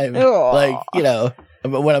of time. Ew. Like, you know,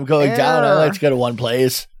 when I'm going down, I like to go to one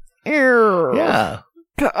place. Ew. Yeah.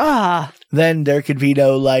 Ah. Then there could be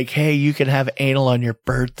no like, hey, you can have anal on your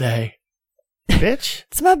birthday. Bitch.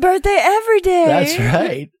 It's my birthday every day. That's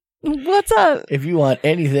right. What's up? If you want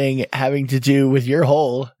anything having to do with your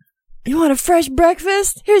hole. You want a fresh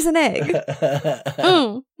breakfast? Here's an egg.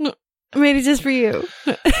 I made it just for you.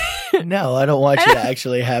 No, I don't want you to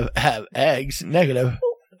actually have eggs. Negative.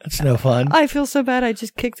 That's no fun. I feel so bad. I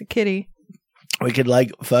just kicked a kitty. We could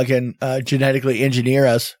like fucking genetically engineer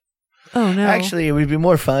us. Oh, no. Actually, it would be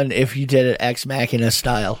more fun if you did it Ex Machina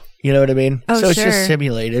style. You know what I mean? Oh, so it's sure. just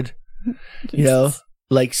simulated. You know,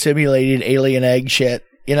 like simulated alien egg shit.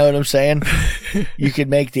 You know what I'm saying? You could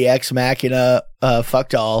make the Ex Machina fuck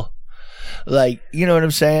doll. Like, you know what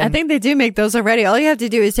I'm saying? I think they do make those already. All you have to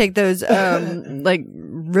do is take those, like,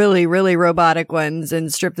 really, really robotic ones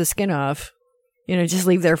and strip the skin off. You know, just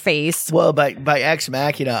leave their face. Well, by Ex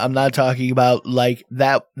Machina, I'm not talking about, like,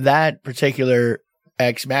 that particular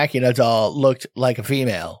Ex Machina doll looked like a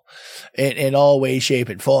female in all ways, shape,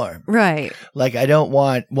 and form. Right. Like, I don't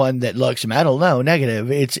want one that looks metal. No, negative.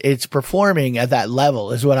 It's performing at that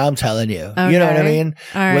level is what I'm telling you. Okay. You know what I mean?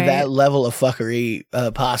 All With right. that level of fuckery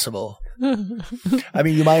possible. I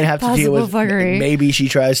mean, you might have to deal Possible with fuckery. maybe she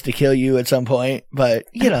tries to kill you at some point, but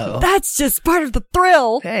you know. That's just part of the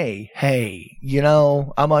thrill. Hey, you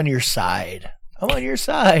know, I'm on your side. I'm on your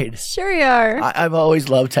side. Sure you are. I've always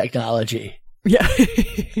loved technology. Yeah.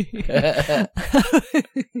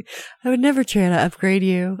 I would never try to upgrade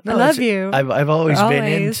you. I love you. I've always been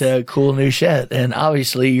into cool new shit, and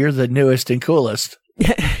obviously you're the newest and coolest.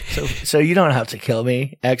 So you don't have to kill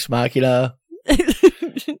me, Ex Machina.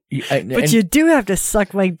 But you do have to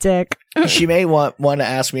suck my dick. She may want to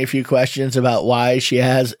ask me a few questions about why she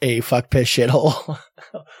has a fuck piss shithole.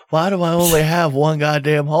 Why do I only have one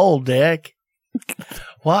goddamn hole, Dick?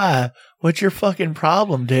 Why? What's your fucking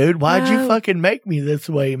problem, dude? Why'd you fucking make me this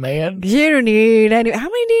way, man? You don't need any. How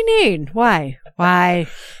many do you need? Why? Yeah,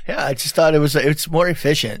 I just thought it's more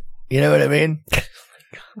efficient. You know what I mean?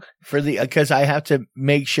 Because I have to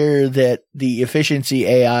make sure that the efficiency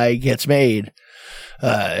AI gets made,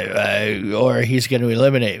 or he's going to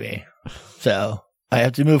eliminate me. So I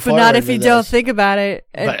have to move But forward. not if you with don't this. think about it.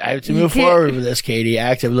 But I have to You move can't- forward with this, Katie,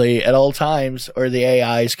 actively at all times, or the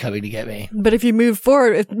AI is coming to get me. But if you move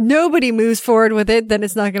forward, if nobody moves forward with it, then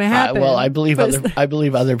it's not going to happen. Well, I believe But I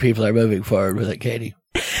believe other people are moving forward with it, Katie.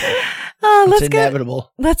 Oh, It's let's go.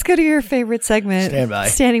 inevitable. Let's go to your favorite segment. Stand by.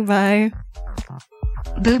 Standing by.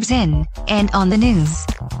 Boobs in and on the news.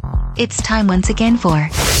 It's time once again for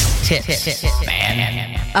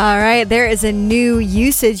All right, there is a new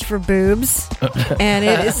usage for boobs, and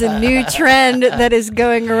it is a new trend that is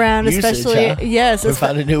going around, Usage, especially huh? yes. We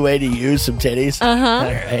found a new way to use some titties. Uh-huh.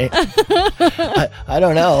 All right. I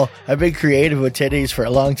don't know. I've been creative with titties for a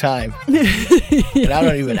long time, and I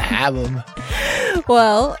don't even have them.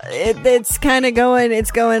 Well, it's kind of going.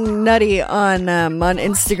 It's going nutty on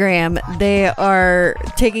Instagram. They are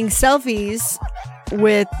taking selfies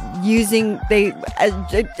with using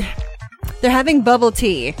they're having bubble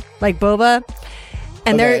tea like boba,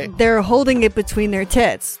 and Okay. they're holding it between their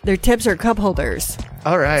tits. Their tips are cup holders.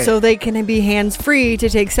 All right. So they can be hands free to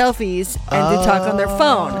take selfies and to talk on their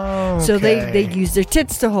phone. So they okay. use their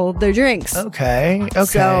tits to hold their drinks. Okay.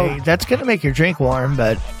 So- That's gonna make your drink warm,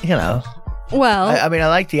 but you know. Well, I mean, I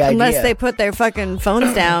like the idea. unless they put their fucking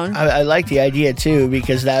phones down. I like the idea too,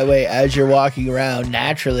 because that way, as you're walking around,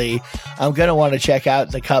 naturally, I'm gonna want to check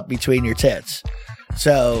out the cup between your tits.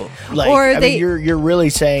 So, like, Or mean, you're really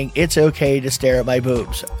saying it's okay to stare at my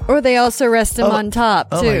boobs. Or they also rest them on top,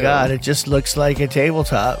 too. Oh, my God. It just looks like a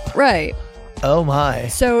tabletop. Right. Oh, my.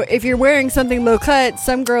 So if you're wearing something low cut,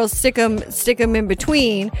 some girls stick them in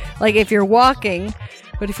between, like if you're walking.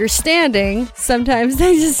 But if you're standing, sometimes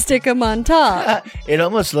they just stick them on top. It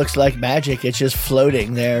almost looks like magic. It's just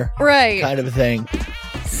floating there. Right. Kind of a thing.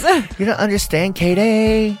 You don't understand,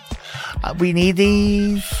 Katie. We need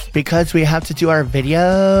these because we have to do our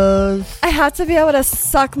videos. I have to be able to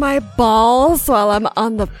suck my balls while I'm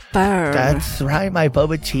on the phone. That's right. My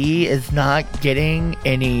boba tea is not getting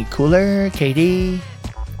any cooler, Katie.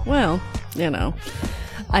 Well,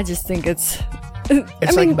 I just think it's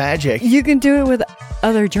like magic. You can do it with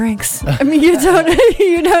other drinks. I mean, you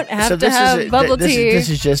don't have to have bubble tea. This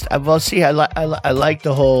is just well. See, I like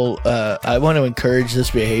the whole. I want to encourage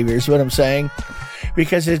this behavior. Is what I'm saying.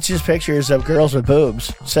 Because it's just pictures of girls with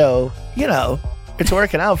boobs. So, it's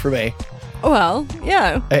working out for me. Well,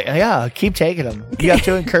 yeah. Yeah, keep taking them. You have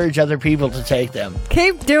to encourage other people to take them.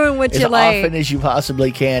 Keep doing what you like. As often as you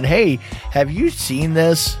possibly can. Hey, have you seen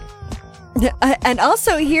this? And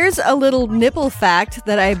also, here's a little nipple fact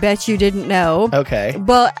that I bet you didn't know. Okay.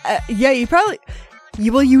 Well, yeah, you probably...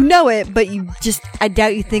 you know it, but I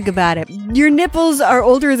doubt you think about it. Your nipples are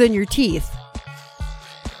older than your teeth.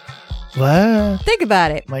 What? Think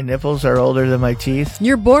about it. My nipples are older than my teeth?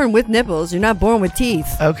 You're born with nipples. You're not born with teeth.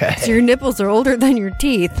 Okay. So your nipples are older than your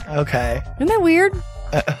teeth. Okay. Isn't that weird?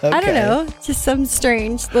 Okay. I don't know. Just some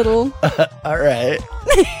strange little... All right.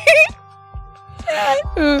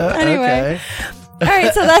 Anyway. Okay. All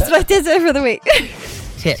right, so that's what this is for the week.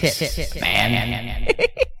 Man.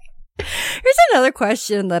 Here's another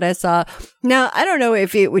question that I saw. Now, I don't know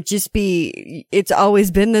if it would just be, it's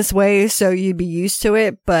always been this way, so you'd be used to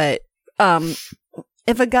it, but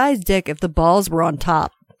if a guy's dick, if the balls were on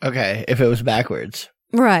top. Okay, if it was backwards.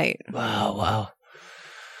 Right. Wow.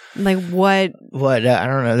 Like what? What? I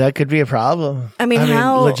don't know. That could be a problem. I mean,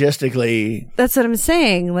 how? Logistically. That's what I'm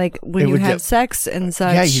saying. Like when you have sex and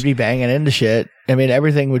such. Yeah, you'd be banging into shit. I mean,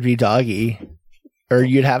 everything would be doggy. Or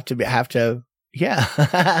you'd have to.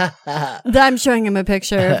 Yeah. I'm showing him a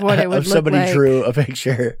picture of what it would look like. Somebody drew a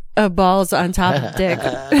picture of balls on top of dick.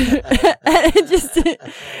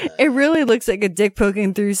 It really looks like a dick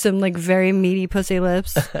poking through some like very meaty pussy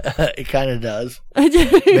lips. It kind of does.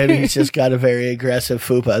 Maybe he's just got a very aggressive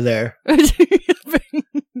fupa there.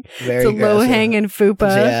 Very it's a low hanging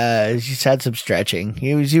fupa. Yeah, he's had some stretching.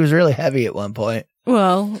 He was really heavy at one point.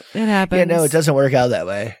 Well, it happens. Yeah, no, it doesn't work out that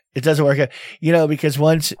way. It doesn't work out, because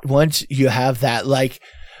once you have that, like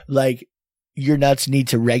your nuts need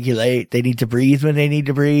to regulate. They need to breathe when they need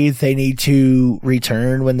to breathe. They need to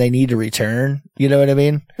return when they need to return. You know what I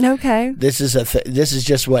mean? Okay. This is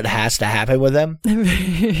just what has to happen with them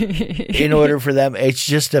in order for them. It's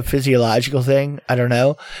just a physiological thing. I don't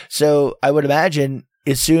know. So I would imagine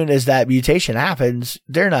as soon as that mutation happens,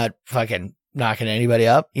 they're not fucking knocking anybody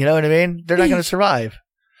up. You know what I mean? They're not going to survive.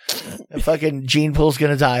 The fucking gene pool's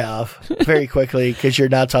going to die off very quickly because your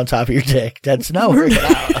nuts on top of your dick. That's not working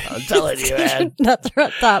out. I'm telling you, man. Nuts are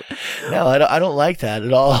on top. No, I don't like that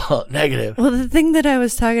at all. Negative. Well, the thing that I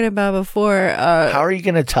was talking about before. How are you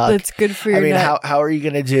going to tuck? That's good for your nut. How are you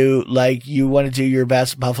going to do, like, you want to do your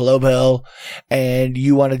best Buffalo Bill and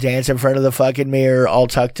you want to dance in front of the fucking mirror all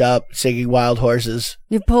tucked up singing Wild Horses?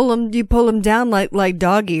 You pull them down like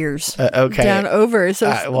dog ears. Okay. Down over.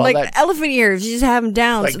 So it's elephant ears. You just have them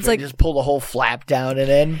down. Like, so it's like just pull the whole flap down and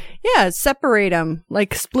in. Yeah, separate them.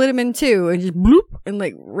 Like split them in two and just bloop and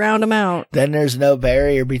like round them out. Then there's no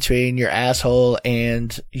barrier between your asshole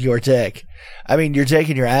and your dick. I mean, your dick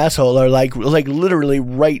and your asshole are like literally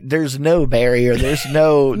right. There's no barrier. There's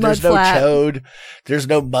no chode. There's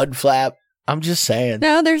no mud flap. I'm just saying.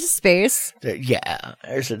 No, there's a space. Yeah,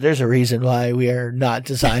 there's a reason why we are not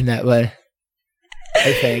designed that way,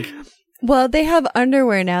 I think. Well, they have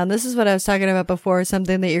underwear now, and this is what I was talking about before,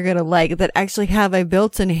 something that you're going to like, that actually have a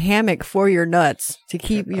built-in hammock for your nuts to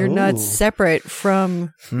keep your nuts separate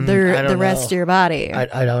from the rest of your body.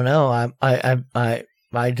 I don't know.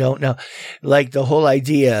 I don't know. Like the whole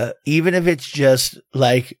idea, even if it's just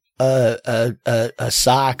like a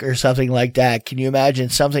sock or something like that. Can you imagine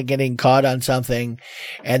something getting caught on something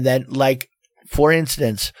and then, like, for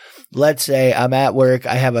instance, let's say I'm at work,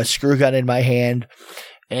 I have a screw gun in my hand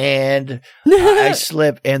and I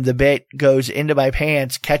slip and the bit goes into my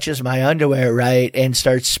pants, catches my underwear, right, and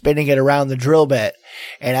starts spinning it around the drill bit.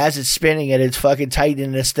 And as it's spinning it, it's fucking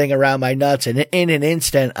tightening this thing around my nuts. And in an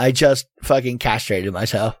instant, I just fucking castrated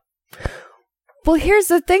myself. Well, here's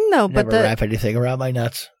the thing, though. Never but wrap anything around my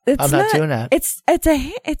nuts. it's I'm not doing that.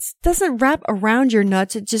 It doesn't wrap around your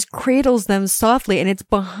nuts. It just cradles them softly, and it's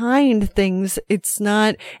behind things. It's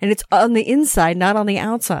not, and it's on the inside, not on the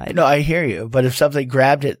outside. No, I hear you. But if something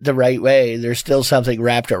grabbed it the right way, there's still something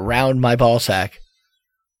wrapped around my ball sack.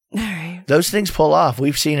 All right. Those things pull off.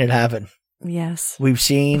 We've seen it happen. Yes. We've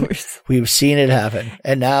seen it happen.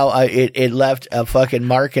 And now it left a fucking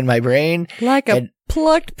mark in my brain. Like a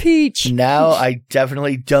plucked peach. Now I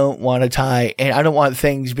definitely don't want to tie, and I don't want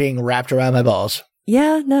things being wrapped around my balls.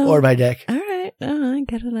 Yeah, no. Or my dick. All right. Oh, I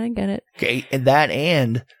get it. Okay.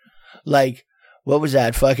 And like, what was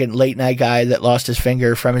that fucking late night guy that lost his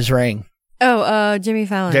finger from his ring? Oh, Jimmy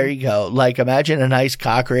Fallon. There you go. Like, imagine a nice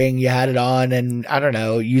cock ring. You had it on, and I don't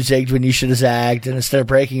know, you zigged when you should have zagged, and instead of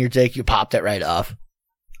breaking your dick, you popped it right off.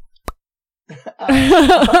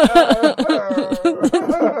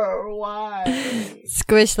 Why?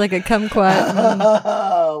 Squish like a kumquat.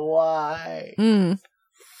 Why?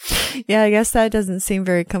 Yeah, I guess that doesn't seem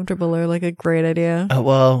very comfortable or like a great idea.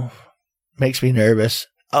 Well, makes me nervous.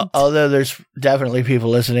 Although there's definitely people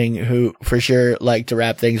listening who for sure like to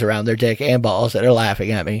wrap things around their dick and balls that are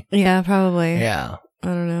laughing at me. Yeah, probably. Yeah. I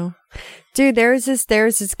don't know. Dude, there's this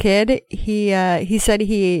kid. He said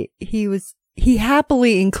he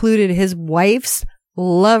happily included his wife's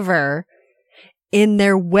lover in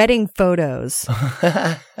their wedding photos.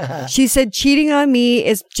 She said cheating on me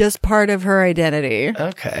is just part of her identity.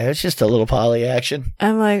 Okay, it's just a little poly action.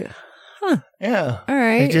 I'm like, huh. Yeah. All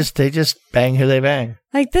right. They just bang who they bang.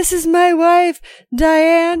 Like, this is my wife,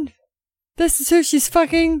 Diane. This is who she's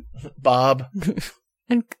fucking. Bob.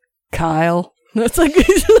 And Kyle. That's like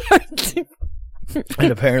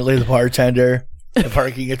and apparently the bartender, the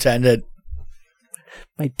parking attendant,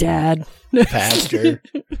 my dad, the pastor,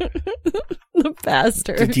 the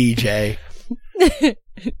pastor, the DJ,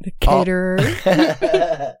 the caterer.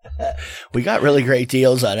 We got really great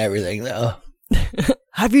deals on everything, though.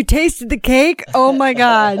 Have you tasted the cake? Oh my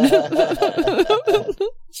god!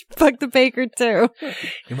 Fuck the baker too.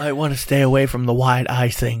 You might want to stay away from the white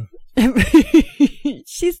icing.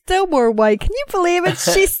 She's still more white. Can you believe it?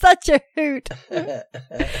 She's such a hoot.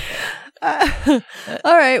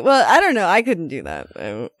 All right. Well, I don't know. I couldn't do that.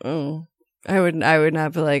 I would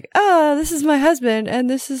not be like, this is my husband and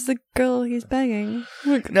this is the girl he's banging.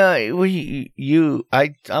 No,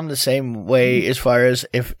 I'm the same way as far as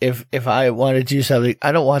if I want to do something,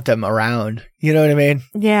 I don't want them around. You know what I mean?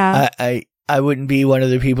 Yeah. I wouldn't be one of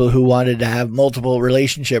the people who wanted to have multiple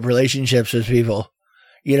relationships with people.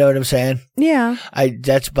 You know what I'm saying? Yeah.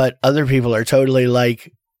 But other people are totally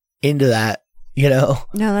like into that, you know?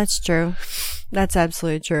 No, that's true. That's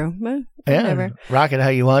absolutely true. But whatever. Yeah, rock it how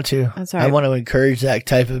you want to. That's right. I want to encourage that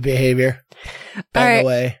type of behavior. Bang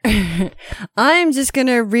away. I'm just going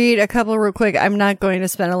to read a couple real quick. I'm not going to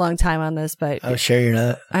spend a long time on this, but... Oh, sure you're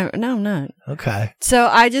not? No, I'm not. Okay. So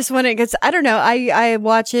I just want to get... I don't know. I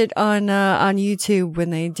watch it on YouTube when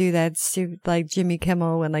they do that, like Jimmy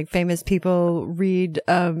Kimmel, when like famous people read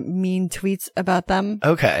mean tweets about them.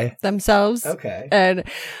 Okay. Themselves. Okay. And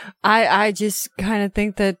I just kind of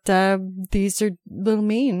think that these are a little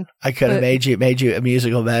mean. I could have made you a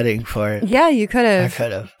musical bedding for it. Yeah, you could have. I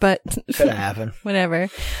could have. But... Could have happened. Whatever.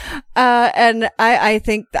 And I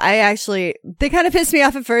think they kind of pissed me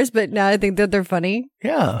off at first, but now I think that they're funny.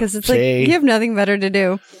 Yeah. Because it's like, you have nothing better to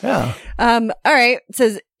do. Yeah. All right. It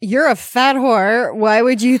says, you're a fat whore. Why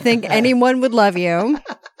would you think anyone would love you?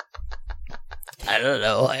 I don't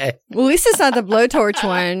know. Well, at least it's not the blowtorch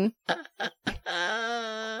one.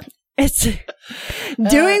 It's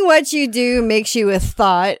doing what you do makes you a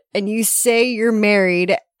thought, and you say you're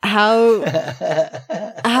married. How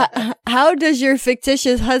does your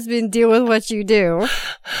fictitious husband deal with what you do?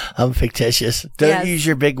 I'm fictitious. Don't use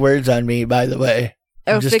your big words on me, by the way.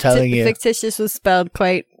 I'm just telling you. Fictitious was spelled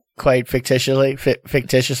quite fictitiously.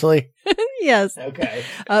 Fictitiously. Yes. Okay.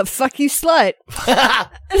 Fuck you, slut.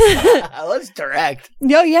 Let's direct.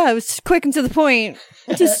 No, yeah, it was quick and to the point.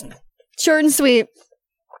 Just short and sweet.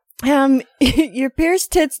 Your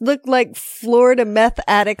pierced tits look like Florida meth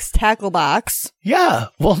addicts tackle box. Yeah.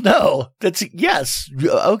 Well, no. Yes.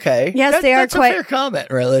 Okay. Yes, that's a fair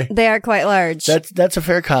comment, really. They are quite large. That's a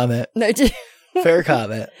fair comment. No, fair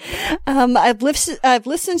comment. I've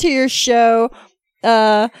listened to your show.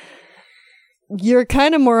 You're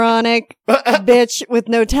kind of moronic, bitch, with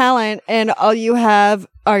no talent, and all you have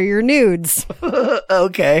are your nudes.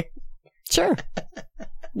 Okay. Sure.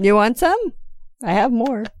 You want some? I have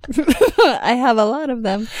more. I have a lot of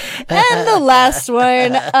them. And the last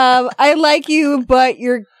one, I like you, but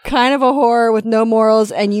you're kind of a whore with no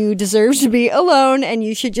morals and you deserve to be alone and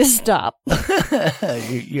you should just stop.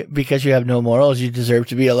 Because you have no morals, you deserve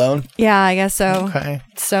to be alone? Yeah, I guess so. Okay.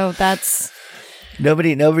 So that's...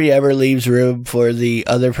 Nobody ever leaves room for the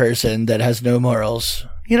other person that has no morals.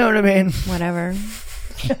 You know what I mean? Whatever.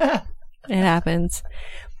 It happens.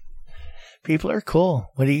 People are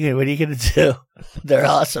cool. What are you gonna do? They're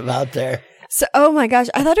awesome out there. So, oh my gosh,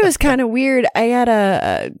 I thought it was kind of weird.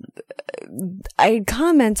 I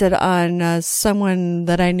commented on someone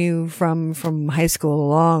that I knew from high school a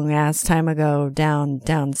long ass time ago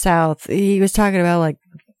down south. He was talking about like,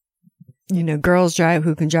 you know, girls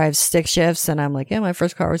who can drive stick shifts, and I'm like, yeah, my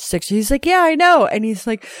first car was stick shift. He's like, yeah, I know, and he's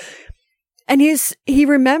like, and he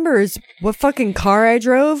remembers what fucking car I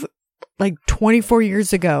drove like 24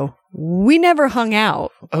 years ago. We never hung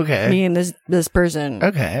out. Okay. Me and this person.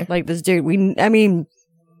 Okay. Like this dude. I didn't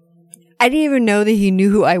even know that he knew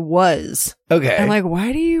who I was. Okay. I'm like,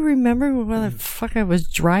 why do you remember what the fuck I was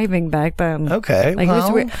driving back then? Okay. Like, it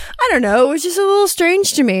was weird. I don't know. It was just a little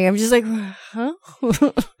strange to me. I'm just like, huh?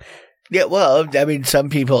 Yeah, well, I mean, some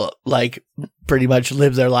people like pretty much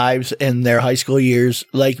live their lives in their high school years,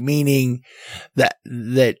 like meaning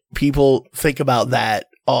that people think about that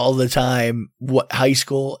all the time, what high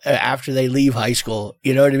school, after they leave high school,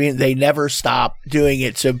 you know what I mean? They never stop doing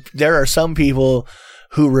it. So there are some people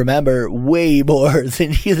who remember way more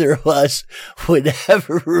than either of us would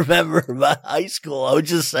ever remember about high school. I was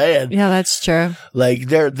just saying. Yeah, that's true. Like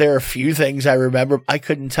there are a few things I remember. I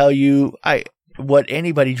couldn't tell you what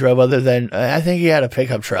anybody drove other than I think he had a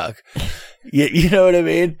pickup truck. You know what I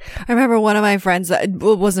mean? I remember one of my friends that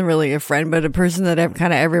wasn't really a friend, but a person that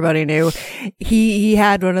kind of everybody knew. He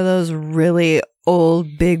had one of those really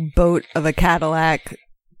old big boat of a Cadillac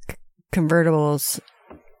convertibles,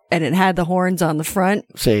 and it had the horns on the front.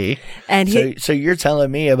 See, and so you're telling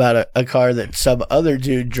me about a car that some other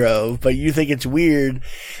dude drove, but you think it's weird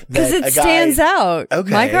because it stands out.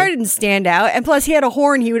 Okay, my car didn't stand out, and plus he had a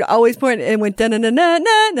horn. He would always point and went na na na na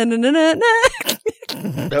na na na na.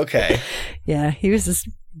 Okay. Yeah, he was this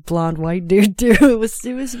blonde white dude too. It was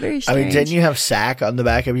very strange. I mean, didn't you have SAC on the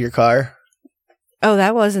back of your car? Oh,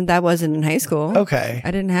 that wasn't in high school. Okay.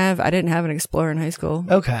 I didn't have an Explorer in high school.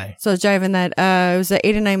 Okay. So I was driving that it was an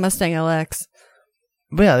 89 Mustang LX.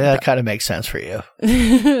 Well, that kind of makes sense for you.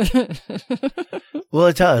 Well,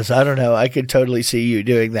 it does. I don't know. I could totally see you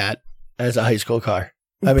doing that as a high school car.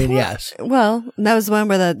 I mean, yes. Well, that was the one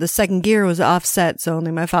where the second gear was offset, so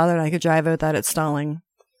only my father and I could drive it without it stalling.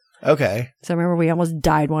 Okay. So I remember we almost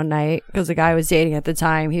died one night because the guy I was dating at the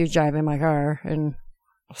time, he was driving my car, and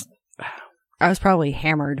I was probably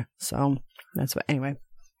hammered. So that's what. Anyway.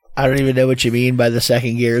 I don't even know what you mean by the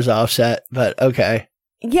second gear's offset, but okay.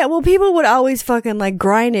 Yeah, well, people would always fucking like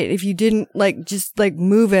grind it if you didn't just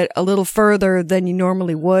move it a little further than you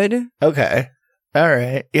normally would. Okay. All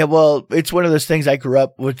right. Yeah, well, it's one of those things I grew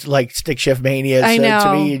up with, like stick shift mania. I know.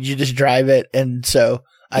 To me, you just drive it, and so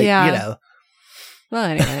you know. Well,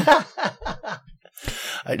 anyway.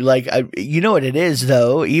 You know what it is,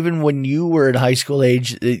 though? Even when you were in high school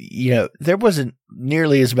age, there wasn't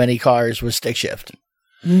nearly as many cars with stick shift.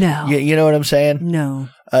 No. You know what I'm saying? No.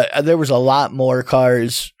 There was a lot more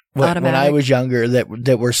cars when I was younger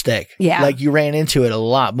that were stick. Yeah. Like you ran into it a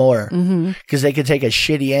lot more because they could take a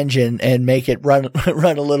shitty engine and make it run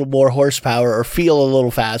a little more horsepower or feel a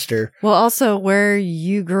little faster. Well, also where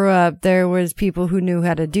you grew up, there was people who knew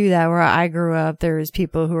how to do that. Where I grew up, there was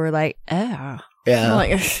people who were like, yeah.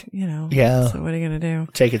 Like, Yeah. So what are you going to do?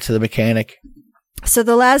 Take it to the mechanic. So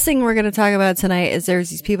the last thing we're going to talk about tonight is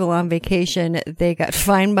there's these people on vacation. They got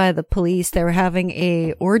fined by the police. They were having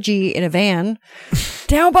a orgy in a van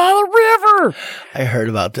down by the river. I heard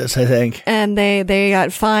about this, I think. And they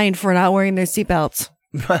got fined for not wearing their seatbelts.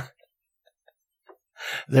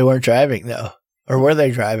 They weren't driving, though. Or were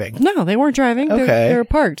they driving? No, they weren't driving. Okay. They were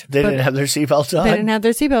parked. They didn't have their seatbelts on? They didn't have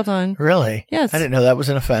their seatbelt on. Really? Yes. I didn't know that was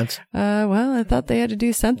an offense. Well, I thought they had to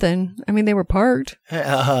do something. I mean, they were parked.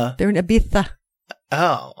 Uh-huh. They were in Ibiza.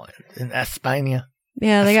 Oh, in España.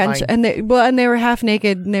 Yeah, they got and they were half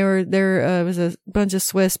naked. And there was a bunch of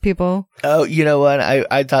Swiss people. Oh, you know what?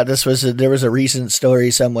 I thought there was a recent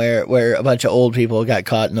story somewhere where a bunch of old people got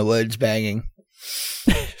caught in the woods banging.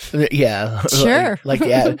 Yeah, sure. like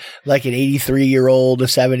an 83-year-old, a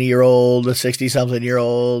 70-year-old, a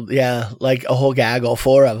 60-something-year-old. Yeah, like a whole gaggle,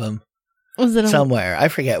 4 of them. Was it somewhere? I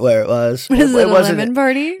forget where it was. Was it a lemon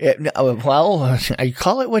party? Well, I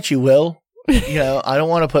call it what you will. I don't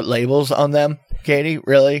want to put labels on them. Katie,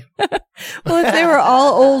 really? Well, if they were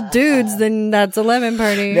all old dudes, then that's a lemon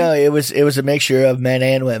party. No, it was a mixture of men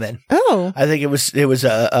and women. Oh, I think it was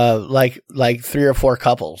like 3 or 4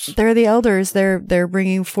 couples. they're the elders. They're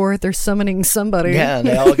bringing forth. They're summoning somebody. Yeah, and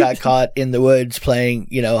they all got caught in the woods playing,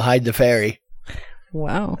 hide the fairy.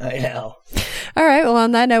 Wow. I know. All right. Well,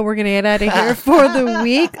 on that note, we're gonna get out of here for the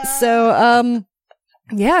week. So,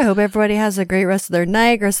 yeah, I hope everybody has a great rest of their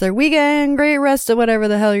night, rest of their weekend, great rest of whatever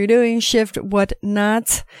the hell you're doing, shift,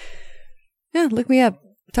 whatnot. Yeah, look me up.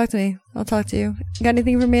 Talk to me. I'll talk to you. Got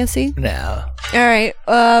anything for me, SC? No. All right.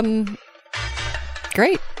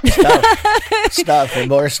 Great. Stuff and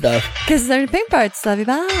more stuff. Kisses on your pink parts. Love you.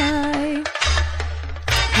 Bye.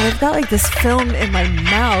 I've got like this film in my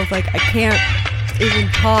mouth. Like I can't even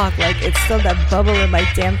talk. Like it's still that bubble in my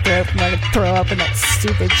damn throat from when I throw up in that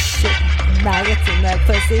stupid shit maggots in that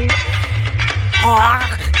pussy.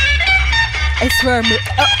 I swear I'm gonna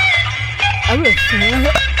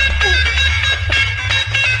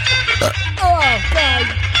oh God.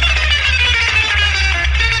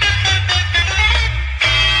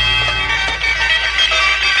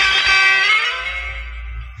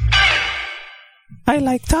 I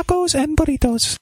like tacos and burritos.